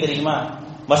நேசிக்கிறீங்க தெரியுமா?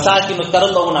 மசாக்கினு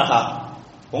தர்லவுனஹா,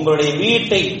 உங்களுடைய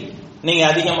வீட்டை நீங்க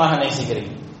அதிகமாக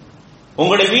நேசிக்கிறீங்க.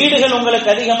 உங்களுடைய வீடுகள் உங்களுக்கு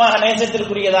அதிகமாக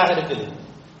நேசத்திற்குரியதாக இருக்குது.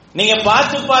 நீங்க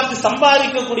பார்த்து பார்த்து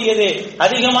சம்பாதிக்கக்கூடியது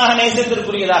அதிகமாக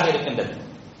நேசத்திற்குரியதாக இருக்கின்றது.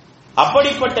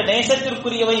 அப்படிப்பட்ட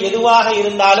நேசத்திற்குரியவை எதுவாக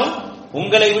இருந்தாலும்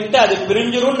உங்களை விட்டு அது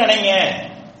பிரிஞ்சிரும் நினைங்க.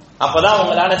 அப்பதான்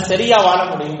உங்களால சரியா வாழ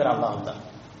முடியுங்கிற அல்லாஹ் தான்.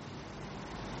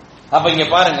 அப்ப இங்க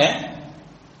பாருங்க,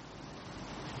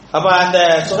 அப்ப அந்த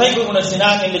சுஹைப் இப்னு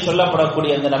சினான் என்று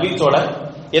சொல்லப்படக்கூடிய அந்த நபித்தோழர்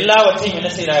எல்லாவற்றையும்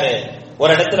என்ன செய்யறாரு,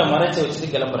 ஒரு இடத்துல மறைச்சு வச்சுட்டு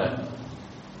கிளம்புறாரு.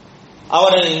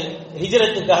 அவர்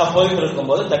ஹிஜ்ரத்துக்காக போயிட்டு இருக்கும்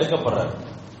போது தடுக்கப்படுறாரு.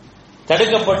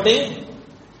 தடுக்கப்பட்டு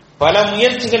பல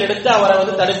முயற்சிகள் எடுத்து அவரை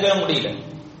தடுக்கவே முடியல.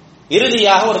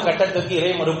 இறுதியாக ஒரு கட்டத்துக்கு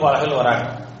இறை மறுப்பாளர்கள் வராங்க.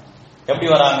 எப்படி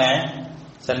வராங்க,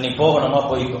 சரி நீ போகணுமா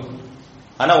போய்க்கும்,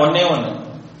 ஆனா ஒன்னே ஒண்ணு,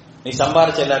 நீ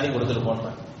சம்பாரிச்சு எல்லாத்தையும் கொடுத்துட்டு போன்ற.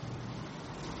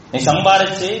 நீ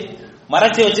சம்பாரிச்சு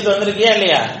மறைச்சு வச்சுட்டு வந்திருக்கியா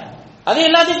இல்லையா, அது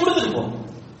எல்லாத்தையும் கொடுத்துட்டு போ,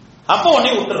 அப்போ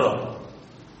உன்னை விட்டுறோம்,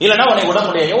 இல்லைன்னா உன்னை விட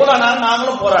முடியாது. எவ்வளவு நாள்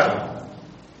நாங்களும் போராடுவோம்.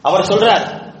 அவர் சொல்றார்,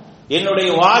 என்னுடைய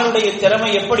வாளுடைய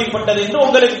திறமை எப்படிப்பட்டது என்று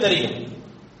உங்களுக்கு தெரியும்.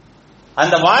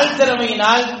 அந்த வாழ்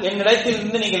திறமையினால் என்னிடத்தில்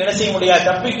இருந்து நீங்கள் என்ன செய்ய முடியாது,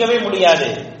 தப்பிக்கவே முடியாது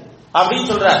அப்படின்னு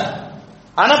சொல்றார்.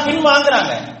 ஆனா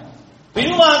பின்வாங்குறாங்க.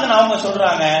 பின்வாங்கின அவங்க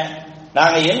சொல்றாங்க,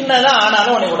 நாங்க என்னதான்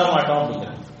ஆனாலும் உன்னை விட மாட்டோம்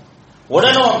அப்படிங்கிறாங்க.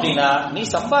 உடனும் அப்படின்னா நீ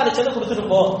சம்பாரிச்சதை கொடுத்துட்டு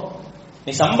போ,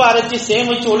 நீ சம்பாரிச்சு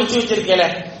சேமிச்சு ஒளிச்சு வச்சிருக்கல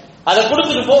அதை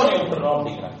கொடுத்துட்டு போ, உன்னை விட்டுறோம்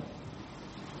அப்படிங்கிறாங்க.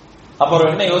 அப்புறம்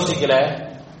என்ன யோசிக்கல,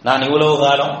 நான் இவ்வளவு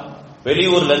காலம்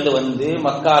வெளியூர்ல இருந்து வந்து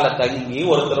மக்கால தங்கி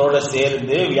ஒருத்தரோட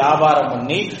சேர்ந்து வியாபாரம்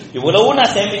பண்ணி இவ்வளவு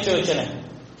நான் சேமிச்சு வச்சேன்.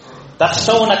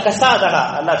 தக்ஷவுன கசாதகா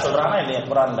அல்லாஹ் சொல்றானா இல்லையா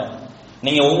குர்ஆன்ல,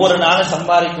 நீங்க ஒவ்வொரு நாளும்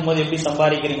சம்பாதிக்கும் போது எப்படி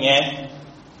சம்பாதிக்கிறீங்க,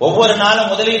 ஒவ்வொரு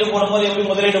நாளும் முதலீடு போடும்போது எப்படி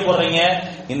முதலீடு போடுறீங்க,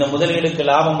 இந்த முதலீடுக்கு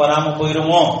லாபம் வராம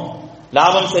போயிருமோ,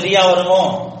 லாபம் சரியா வருமோ,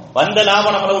 வந்த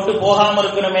லாபம் நம்மளை விட்டு போகாம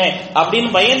இருக்கணுமே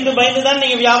அப்படின்னு பயந்து பயந்து தான்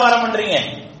நீங்க வியாபாரம் பண்றீங்க.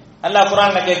 அல்லாஹ்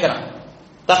குர்ஆன்ல கேட்கிறான்,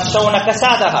 தக்ஷவுன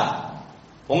கசாதகா,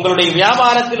 உங்களுடைய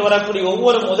வியாபாரத்தில் வரக்கூடிய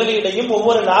ஒவ்வொரு முதலீடையும்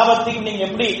ஒவ்வொரு லாபத்தையும் நீங்க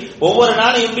எப்படி ஒவ்வொரு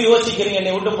நாளும் எப்படி யோசிக்கிறீங்க,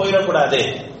 என்னை விட்டு போயிடக்கூடாது,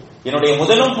 என்னுடைய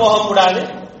முதலும் போகக்கூடாது,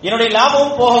 என்னுடைய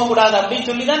லாபமும் போகக்கூடாது அப்படின்னு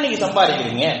சொல்லி தான் நீங்க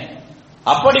சம்பாதிக்கிறீங்க.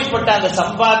 அப்படிப்பட்ட அந்த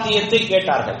சம்பாத்தியத்தை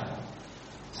கேட்டார்கள்.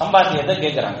 சம்பாத்தியத்தை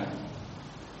கேட்கிறாங்க.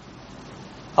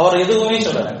 அவர் எதுவுமே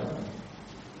சொல்லல.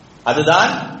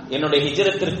 அதுதான் என்னுடைய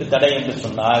ஹிஜ்ரத்திற்கு தடை என்று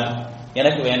சொன்னால்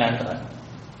எனக்கு வேணான்றாங்க.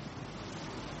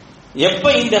 எப்ப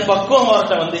இந்த பக்குவம்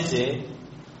அவர்கிட்ட வந்துச்சு,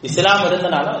 இஸ்லாம்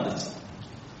இருந்தனால வந்துச்சு.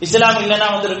 இஸ்லாம் இல்லைன்னா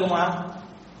வந்திருக்குமா?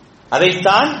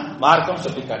 அதைத்தான் மார்க்கம்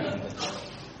சொல்லி காட்டுகிறது.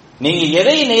 நீங்க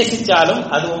எதை நேசிச்சாலும்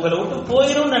அது உங்களை விட்டு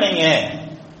போயிரும் நினைங்க.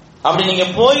 அப்படி நீங்க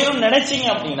போயிரும் நினைச்சீங்க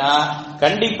அப்படின்னா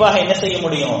கண்டிப்பாக என்ன செய்ய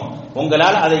முடியும்,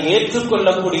 உங்களால் அதை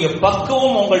ஏற்றுக்கொள்ளக்கூடிய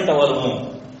பக்குவம் உங்கள்கிட்ட வரும்.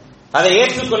 அதை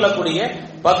ஏற்றுக்கொள்ளக்கூடிய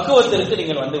பக்குவத்திற்கு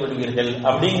நீங்கள் வந்து விடுவீர்கள்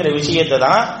அப்படிங்கிற விஷயத்தை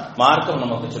தான் மார்க்கம்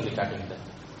நமக்கு சொல்லி காட்டுகிறது.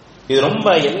 இது ரொம்ப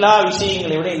எல்லா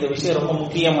விஷயங்களை விட இந்த விஷயம் ரொம்ப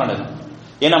முக்கியமானது.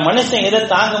 ஏன்னா மனுஷன் எதை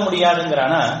தாங்க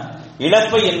முடியாதுங்கிறானா,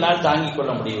 இழப்பை என்னால் தாங்கிக்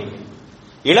கொள்ள முடியவில்லை.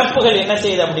 இழப்புகள் என்ன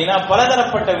செய்யுது அப்படின்னா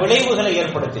பலதரப்பட்ட விளைவுகளை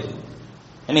ஏற்படுத்துது.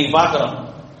 இன்னைக்கு பார்க்கிறோம்,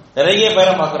 நிறைய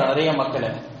பேரை பார்க்கிறோம், நிறைய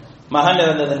மக்களை. மகன்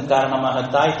இறந்ததன் காரணமாக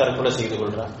தாய் தற்கொலை செய்து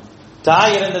கொள்றார்,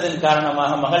 தாய் இறந்ததன்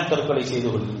காரணமாக மகள் தற்கொலை செய்து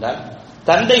கொள்கின்றார்,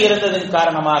 தந்தை இறந்ததன்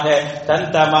காரணமாக தன்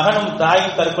மகனும்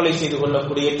தாயும் தற்கொலை செய்து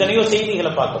கொள்ளக்கூடிய எத்தனையோ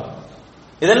செய்திகளை பார்க்கிறோம்.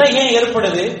 இதெல்லாம் ஏன்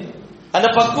ஏற்படுது? அந்த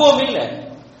பக்குவம் இல்லை,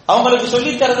 அவங்களுக்கு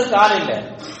சொல்லி தரதுக்கு ஆள் இல்லை.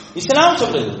 இஸ்லாம்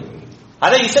சொல்லுது,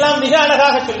 அதை இஸ்லாம் மிக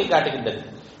அழகாக சொல்லி காட்டுகின்றது.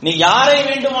 நீ யாரை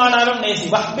வேண்டுமானாலும் நேசி,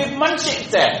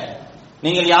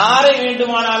 நீங்கள் யாரை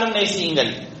வேண்டுமானாலும்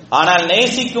நேசியுங்கள். ஆனால்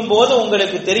நேசிக்கும் போது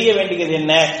உங்களுக்கு தெரிய வேண்டியது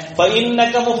என்ன,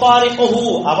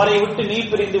 அவரை விட்டு நீ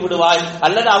பிரிந்து விடுவாய்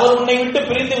அல்லது அவர் உன்னை விட்டு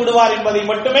பிரிந்து விடுவார் என்பதை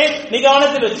மட்டுமே நீ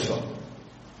கவனத்தில் வச்சுக்கோ.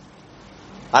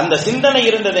 அந்த சிந்தனை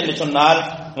இருந்தது என்று சொன்னால்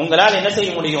உங்களால் என்ன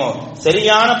செய்ய முடியும்,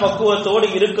 சரியான பக்குவத்தோடு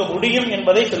இருக்க முடியும்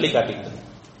என்பதை சொல்லி காட்டுகிறது.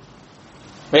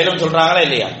 மேலும் சொல்றாங்களா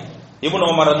இல்லையா, இப்னு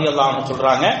உமர் ரலியல்லாஹு அன்ஹு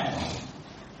சொல்றாங்க,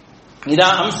 இதா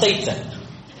அம்சைத,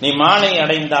 நீ மாலை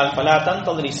அடைந்தால் ஃபலா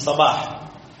தன்தظிரி ஸபாஹ்,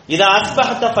 இதா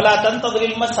அஸ்பஹத ஃபலா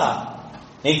தன்தظிரில் மஸா,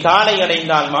 நீ காலை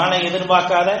அடைந்தால் மாலை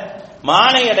எதிர்பார்க்காத,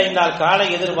 மாலை அடைந்தால் காலை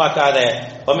எதிர்பார்க்காத.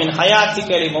 வமின்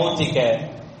ஹயாத்திக லி மௌத்திக,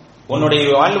 உன்னுடைய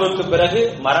வாழ்வுக்கு பிறகு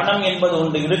மரணம் என்பது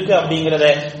ஒன்று இருக்கு அப்படிங்கிறத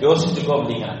யோசிச்சுக்கோ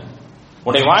அப்படிங்கிறாங்க.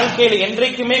 உன்னுடைய வாழ்க்கையில்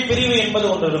என்றைக்குமே பிரிவு என்பது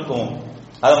ஒன்று இருக்கும்,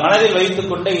 அதை மனதில்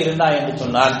வைத்துக் கொண்டே இருந்தாய் என்று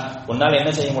சொன்னால் உன்னால்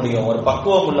என்ன செய்ய முடியும், ஒரு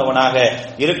பக்குவம் உள்ளவனாக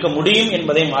இருக்க முடியும்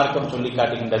என்பதை மார்க்கம் சொல்லி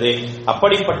காட்டுகின்றது.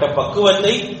 அப்படிப்பட்ட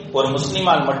பக்குவத்தை ஒரு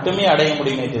முஸ்லிமால் மட்டுமே அடைய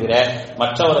முடியுமே தவிர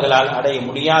மற்றவர்களால் அடைய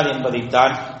முடியாது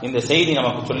என்பதைத்தான் இந்த செய்தி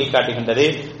நமக்கு சொல்லி காட்டுகின்றது.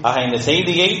 ஆக இந்த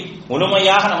செய்தியை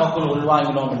முழுமையாக நமக்குள்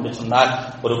உள்வாங்கினோம் என்று சொன்னால்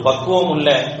ஒரு பக்குவம் உள்ள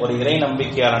ஒரு இறை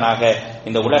நம்பிக்கையாளனாக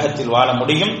இந்த உலகத்தில் வாழ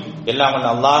முடியும். எல்லாம்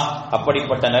வல்ல அல்லாஹ்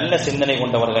அப்படிப்பட்ட நல்ல சிந்தனை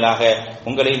கொண்டவர்களாக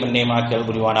உங்களை முன்னேமாக்கி அருள்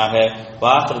புரிவானாக.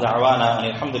 வாஹிரு தஅவானா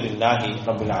அல்ஹம்துலில்லாஹி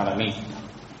ரப்பில் ஆலமீன்.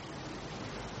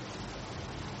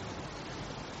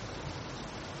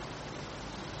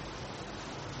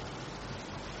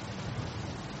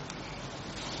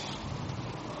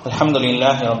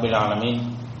 அல்ஹம்துலில்லாஹி ரப்பில் ஆலமீன்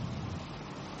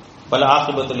வல்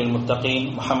ஆகிபத்து லில் முத்தகீன்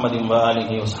முஹம்மதின் வ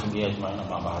ஆலிஹி வ ஸஹ்பிஹி அஜ்மஈன்.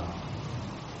 அம்மா பஅத்.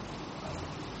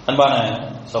 அன்பான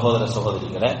சகோதர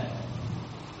சகோதரிகளே,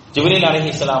 ஜிப்ரீல்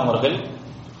அலைஹிஸ்ஸலாம் அவர்கள்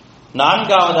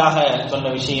நான்காவதாக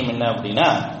சொன்ன விஷயம் என்ன அப்படின்னா,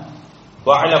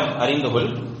 வஅலம், அறிந்துகொள்,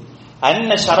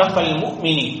 அன்ன ஷரஃபல்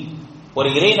முஃமினி, ஒரு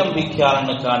இறை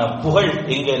நம்பிக்கையாளனுக்கான புகழ்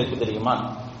எங்க இருக்கு தெரியுமா?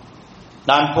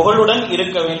 நான் புகழுடன்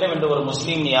இருக்க வேண்டும் என்று ஒரு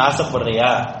முஸ்லீம் நீ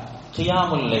ஆசைப்படுறியா,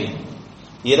 கியாமுல் லைல்,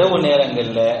 இரவு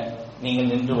நேரங்கள்ல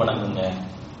நீங்கள் நின்று வணங்குங்க.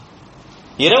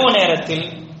 இரவு நேரத்தில்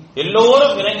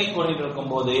எல்லோரும் இறங்கிக் கொண்டிருக்கும்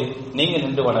போது நீங்க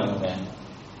நின்று வணங்குங்க.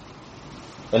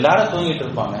 எல்லாரும் தூங்கிட்டு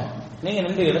இருப்பாங்க, நீங்க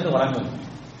நின்று எழுந்து வணங்குங்க.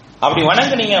 அப்படி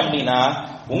வணங்குனீங்க அப்படின்னா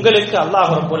உங்களுக்கு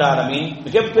அல்லாஹ் ரப்பல் ஆலமீன்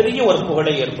மிகப்பெரிய ஒரு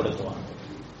புகழை ஏற்படுத்துவான்.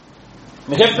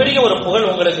 மிகப்பெரிய ஒரு புகழ்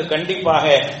உங்களுக்கு கண்டிப்பாக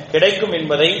கிடைக்கும்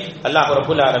என்பதை அல்லாஹ்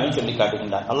ரப்பல் ஆலமீன் சொல்லி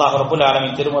காட்டுகின்றார். அல்லாஹ் ரப்பல்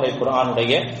ஆலமீன் திருமறை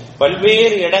குர்ஆனுடைய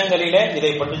பல்வேறு இடங்களிலே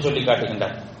இதை பற்றி சொல்லி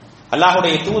காட்டுகின்றார்.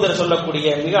 அல்லாஹ்வுடைய தூதர் சொல்லக்கூடிய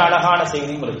மிக அழகான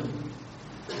செய்தியும் இருக்கு.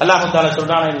 அல்லாஹ் தஆலா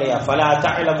சொல்றானே இல்லையா, ஃபலா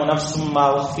தஅலமு நஃப்ஸும் மா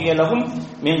உஃபிய லஹும்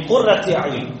மின் குர்ரத்தி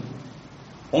அயுன்,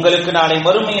 உங்களுக்கு நாளை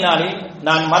மறுமை நாளில்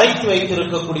நான் மறைத்து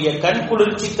வைத்திருக்கக்கூடிய கண்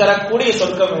குளிர்ச்சி தரக்கூடிய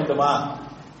சொர்க்கம் வேண்டுமா,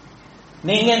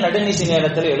 நீங்க நடுநிசி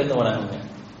நேரத்தில் எழுந்து வணங்குங்க.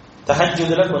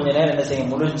 தஹஜ்ஜுதுல கொஞ்ச நேரம் என்ன செய்ய,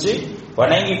 முடிச்சு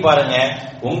வணங்கி பாருங்க,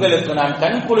 உங்களுக்கு நான்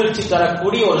கண் குளிர்ச்சி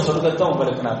தரக்கூடிய ஒரு சொர்க்கத்தை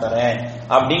உங்களுக்கு நான் தரேன்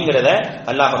அப்படிங்கிறத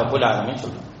அல்லாஹ் ரப்பல் ஆலமீன்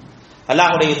சொல்றாங்க.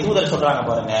 அல்லாஹ்வுடைய தூதர் சொல்றாங்க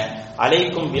பாருங்க,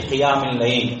 அலைக்கும் பிகியாமில்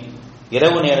லைல்,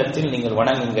 இரவு நேரத்தில் நீங்கள்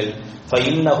வணங்குங்கள்.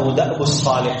 ஃபஇன்னஹு தஅபுஸ்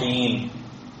ஸாலிஹீன்,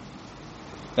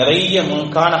 நிறைய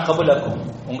முன்கான கபுலக்கும்,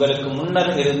 உங்களுக்கு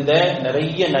முன்னர் இருந்த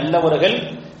நிறைய நல்லவர்கள்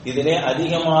இதிலே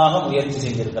அதிகமாக முயற்சி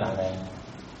செஞ்சிருக்கிறாங்க.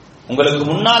 உங்களுக்கு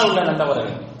முன்னால் உள்ள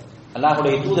நல்லவர்கள்,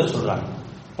 அல்லாஹ்வுடைய தூதர் சொல்றாங்க,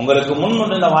 உங்களுக்கு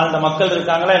முன்னுள்ள வாழ்ந்த மக்கள்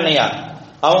இருக்காங்களா இல்லையா,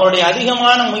 அவங்களுடைய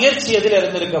அதிகமான முயற்சி எதில்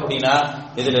இருந்திருக்கு அப்படின்னா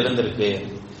இதில் இருந்திருக்கு.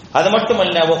 அது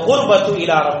மட்டுமல்ல, வகுர்பத்து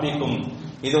இலா ரப்பிக்கும்,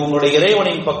 இது உங்களுடைய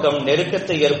இறைவனின் பக்கம்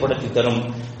நெருக்கத்தை ஏற்படுத்தி தரும்.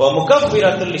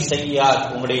 முகஃபிரத்துல் லிஸ்ஸய்யாத்,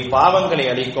 உங்களுடைய பாவங்களை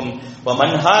அழிக்கும்.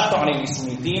 மன்ஹாத் அனில்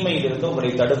இஸ்மி, தீமையிலிருந்து உங்களை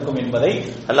தடுக்கும் என்பதை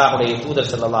அல்லாஹ்வுடைய தூதர்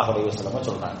ஸல்லல்லாஹு அலைஹி வஸல்லம்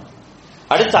சொல்றாங்க.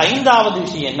 அடுத்த ஐந்தாவது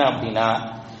விஷயம் என்ன அப்படின்னா,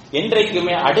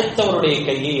 என்றைக்குமே அடுத்தவருடைய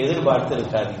கையை எதிர்பார்த்து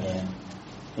இருக்காதீங்க,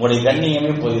 உங்களுடைய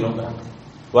கண்ணியமே போயிடும்.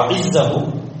 வஇஸ்ஸஹு,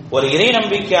 ஒரு இறை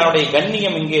நம்பிக்கையாருடைய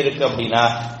கண்ணியம் எங்கே இருக்கு அப்படின்னா,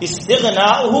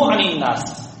 இஸ்திக்னாஹு அனின் நாஸ்,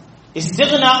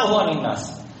 இஸ்திக்னாஹு அனின் நாஸ்,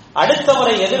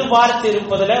 அடுத்தவரை எதிர்பார்த்து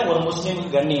இருப்பதில் ஒரு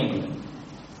முஸ்லிமுக்கு கண்ணியம் இல்லை.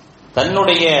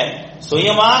 தன்னுடைய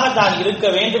சுயமாக தான் இருக்க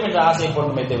வேண்டும் என்று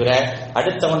ஆசைப்படுமே தவிர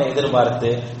அடுத்தவனை எதிர்பார்த்து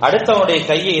அடுத்தவனுடைய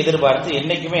கையை எதிர்பார்த்து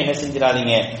என்னைக்குமே என்ன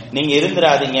செஞ்சிடாதீங்க, நீங்க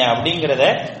இருந்திராதீங்க அப்படிங்கிறத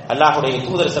அல்லாஹ்வுடைய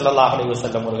தூதர் ஸல்லல்லாஹு அலைஹி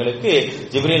வஸல்லம் அவர்களுக்கு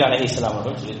ஜிப்ரீல் அலைஹிஸ்ஸலாம்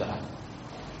அவர்கள் சொல்லித் தராங்க.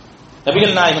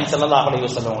 நபிகள் நாயகம் ஸல்லல்லாஹு அலைஹி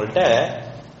வஸல்லம் அவங்கள்ட்ட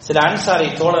சில அன்சாரி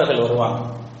தோழர்கள் வருவாங்க.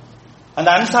 அந்த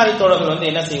அன்சாரி தோழர்கள்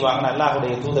என்ன செய்வாங்கன்னா,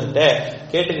 அல்லாஹ்வுடைய தூதர்கிட்ட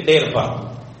கேட்டுக்கிட்டே இருப்பாங்க.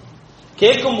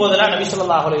 கேட்கும் போதெல்லாம் நபி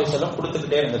ஸல்லல்லாஹு அலைஹி வஸல்லம்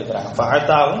கொடுத்துக்கிட்டே இருந்திருக்கிறாங்க.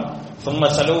 ஃபஅதாஹும் சும்ம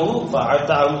ஸலூஹு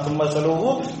ஃபஅதாஹும் சும்ம ஸலூஹு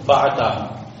ஃபஅதாஹும்.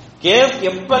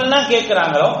 எப்பெல்லாம்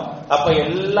கேட்கிறாங்களோ அப்ப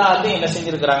எல்லாத்தையும் என்ன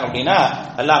செஞ்சிருக்கிறாங்க அப்படின்னா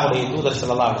அல்லாஹ்வுடைய தூதர்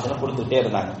ஸல்லல்லாஹு அலைஹி வஸல்லம் கொடுத்துட்டே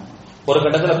இருந்தாங்க. ஒரு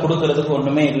கட்டத்துல கொடுக்கிறதுக்கு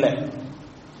ஒண்ணுமே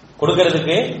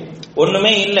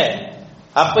இல்லை,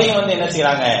 அப்பையும் என்ன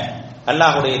செய்யறாங்க,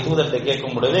 அல்லாஹ்வுடைய தூதர்கிட்ட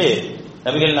கேட்கும் பொழுது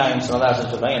நபிகள் நாயகம் ஸல்லல்லாஹு அலைஹி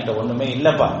வஸல்லம் சொல்றாங்க, என்கிட்ட ஒண்ணுமே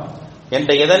இல்லப்பா,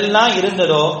 என்கிட்ட எதெல்லாம்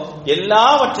இருந்ததோ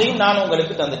எல்லாவற்றையும் நான்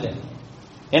உங்களுக்கு தந்துட்டேன்,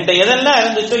 என்கிட்ட எதெல்லாம்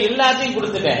இருந்துச்சோ எல்லாத்தையும்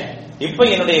கொடுத்துட்டேன், இப்ப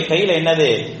என்னுடைய கையில என்னது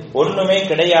ஒண்ணுமே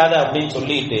கிடையாது அப்படின்னு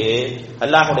சொல்லிட்டு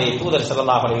அல்லாஹ்வுடைய தூதர்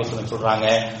ஸல்லல்லாஹு அலைஹி வஸல்லம் சொல்றாங்க,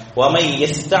 வமை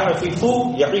யஸ்தஃபிஃபு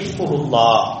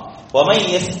யஃபிஃபுல்லாஹ் வமை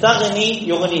யஸ்தக்னி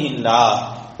யுக்னிஹில்லாஹ்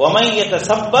வமை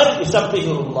யதஸப்பர்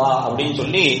யுஸப்பிஹுல்லாஹ் அப்படின்னு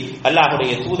சொல்லி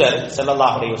அல்லாஹ்வுடைய தூதர்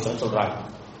ஸல்லல்லாஹு அலைஹி வஸல்லம் சொல்றாங்க.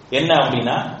 என்ன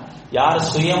அப்படின்னா, யார்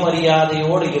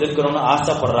சுயமரியாதையோடு இருக்கணும்னு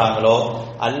ஆசைப்படுறாங்களோ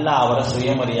அல்லாஹ் அவரை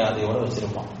சுயமரியாதையோடு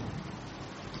வச்சிருப்பான்.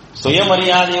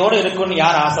 சுயமரியாதையோடு இருக்கணும்னு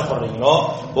யார் ஆசைப்படுறீங்களோ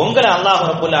உங்களை அல்லாஹ்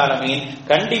ரப்பல் ஆலமீன்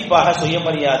கண்டிப்பாக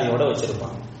சுயமரியாதையோடு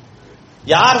வச்சிருப்பான்.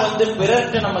 யார்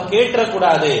பிறர்கிட்ட நம்ம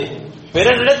கேட்டக்கூடாது,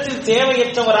 பிறரிடத்தில்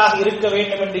தேவையற்றவராக இருக்க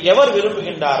வேண்டும் என்று எவர்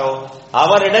விரும்புகின்றாரோ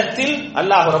அவரிடத்தில்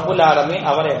அல்லாஹ் ரப்பல் ஆலமீன்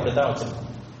அவரை அப்படித்தான் வச்சிருப்பான்.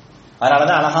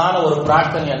 அதனாலதான் அழகான ஒரு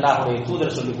பிரார்த்தனை அல்லாஹ்வுடைய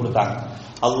தூதர் சொல்லி கொடுத்தாங்க.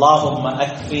 அல்லாஹும்ம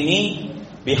அக்ஃபினி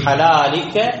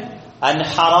பிஹலாலிக அன்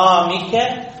ஹராமிக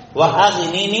வ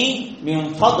அக்னினி மின்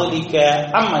ஃபضலிக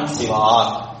அம்மன்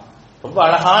சிவாக். ரொம்ப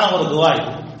அழகான ஒரு துஆ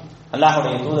இது,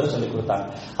 அல்லாஹ்வுடைய தூதர் சொல்லி கொடுத்தாங்க.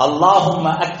 அல்லாஹும்ம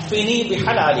அக்ஃபினி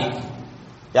பிஹலாலிக,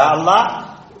 யா அல்லாஹ்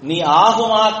நீ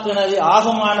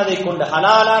ஆகுமானதை கொண்டு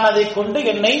ஹலாலானதை கொண்டு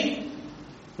என்னை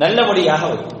நல்லபடியாக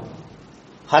வை,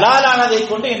 ஹலாலானதை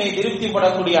கொண்டு என்னை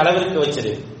திருப்திப்படக்கூடிய அளவிற்கு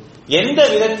வச்சிரு, எந்த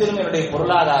விதத்திலும் என்னுடைய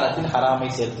பொருளாதாரத்தில் ஹராமை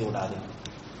சேர்த்து விடாது,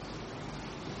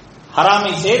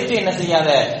 ஹராமை சேர்த்து என்ன செய்யாத,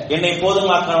 என்னை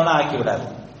போதுமாக்கணும்னு ஆக்கி விடாது.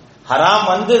 ஹராம்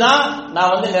வந்துதான்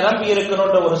நான் நிரம்பி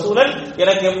இருக்கணும்ன்ற ஒரு சூழல்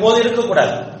எனக்கு எப்போது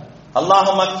இருக்கக்கூடாது.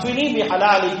 அல்லாஹும்ம அக்ஃபினி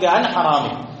பிஹலாலிக அன்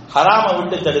ஹராமி, ஹராம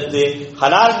விட்டு தடுத்து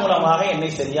ஹலால் மூலமாக என்னை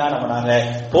சரியானவனாக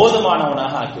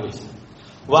போதுமானவனாக ஆக்கி வச்சு.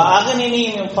 வ அக்னினி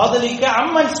மின் ஃபضலிக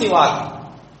அம்மன் சிவாக்,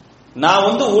 நான்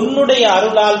உன்னுடைய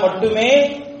அருளால் மட்டுமே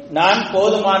நான்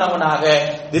போதுமானவனாக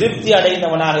திருப்தி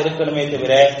அடைந்தவனாக இருக்கணுமே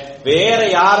தவிர வேற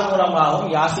யார் மூலமாகவும்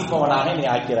யாசிப்பவனாக நீ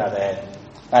ஆக்கிறாத.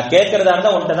 நான் கேட்கறதா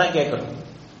இருந்தா உன்கிட்ட தான் கேட்கணும்,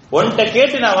 உன்கிட்ட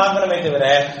கேட்டு நான் வாங்கணுமே தவிர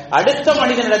அடுத்த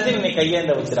மனிதனிடத்தில் நீ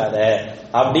கையேந்த வச்சிடாத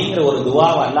அப்படிங்கிற ஒரு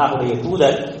துஆவை அல்லாஹ்வுடைய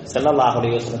தூதர் ஸல்லல்லாஹு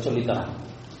அலைஹி வஸல்லம் சொல்லி தராங்க.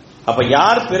 அப்ப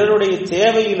யார் பிறருடைய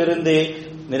தேவையில் இருந்து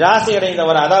நிராசை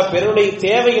அடைந்தவர், அதாவது பிறருடைய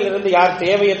தேவையில் இருந்து யார்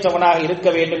தேவையற்றவனாக இருக்க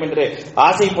வேண்டும் என்று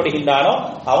ஆசைப்படுகின்றானோ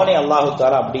அவனை அல்லாஹ்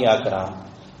தஆலா அப்படி ஆக்குறான்.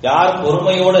 யார்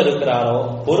பொறுமையோடு இருக்கிறாரோ,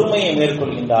 பொறுமையை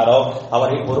மேற்கொள்கின்றாரோ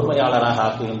அவரை பொறுமையாளராக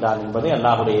ஆக்குகின்றான் என்பதை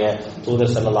அல்லாஹ்வுடைய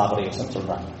தூதர் ஸல்லல்லாஹு அலைஹி வஸல்லம்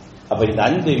சொல்றாங்க. அப்ப இந்த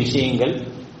 5 விஷயங்கள்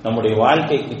நம்முடைய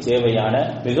வாழ்க்கைக்கு தேவையான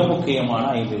மிக முக்கியமான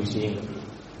 5 விஷயங்கள்.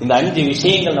 இந்த 5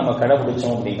 விஷயங்கள் நம்ம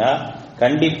கடைபிடிச்சோம் அப்படின்னா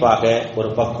கண்டிப்பாக ஒரு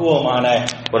பக்குவமான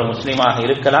ஒரு முஸ்லிமாக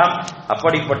இருக்கலாம்.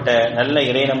 அப்படிப்பட்ட நல்ல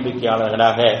இறை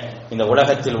நம்பிக்கையாளர்களாக இந்த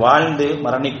உலகத்தில் வாழ்ந்து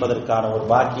மரணிப்பதற்கான ஒரு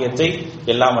பாக்கியத்தை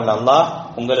எல்லாம் வல்ல அல்லாஹ்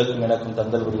உங்களுக்கும் எனக்கும்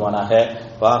தந்தல் புரிவானாக.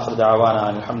 வாஹிரு தஅவானா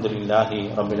அல்ஹம்துலில்லாஹி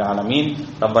ரப்பில் ஆலமீன்.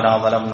 ரப்பனா வலம்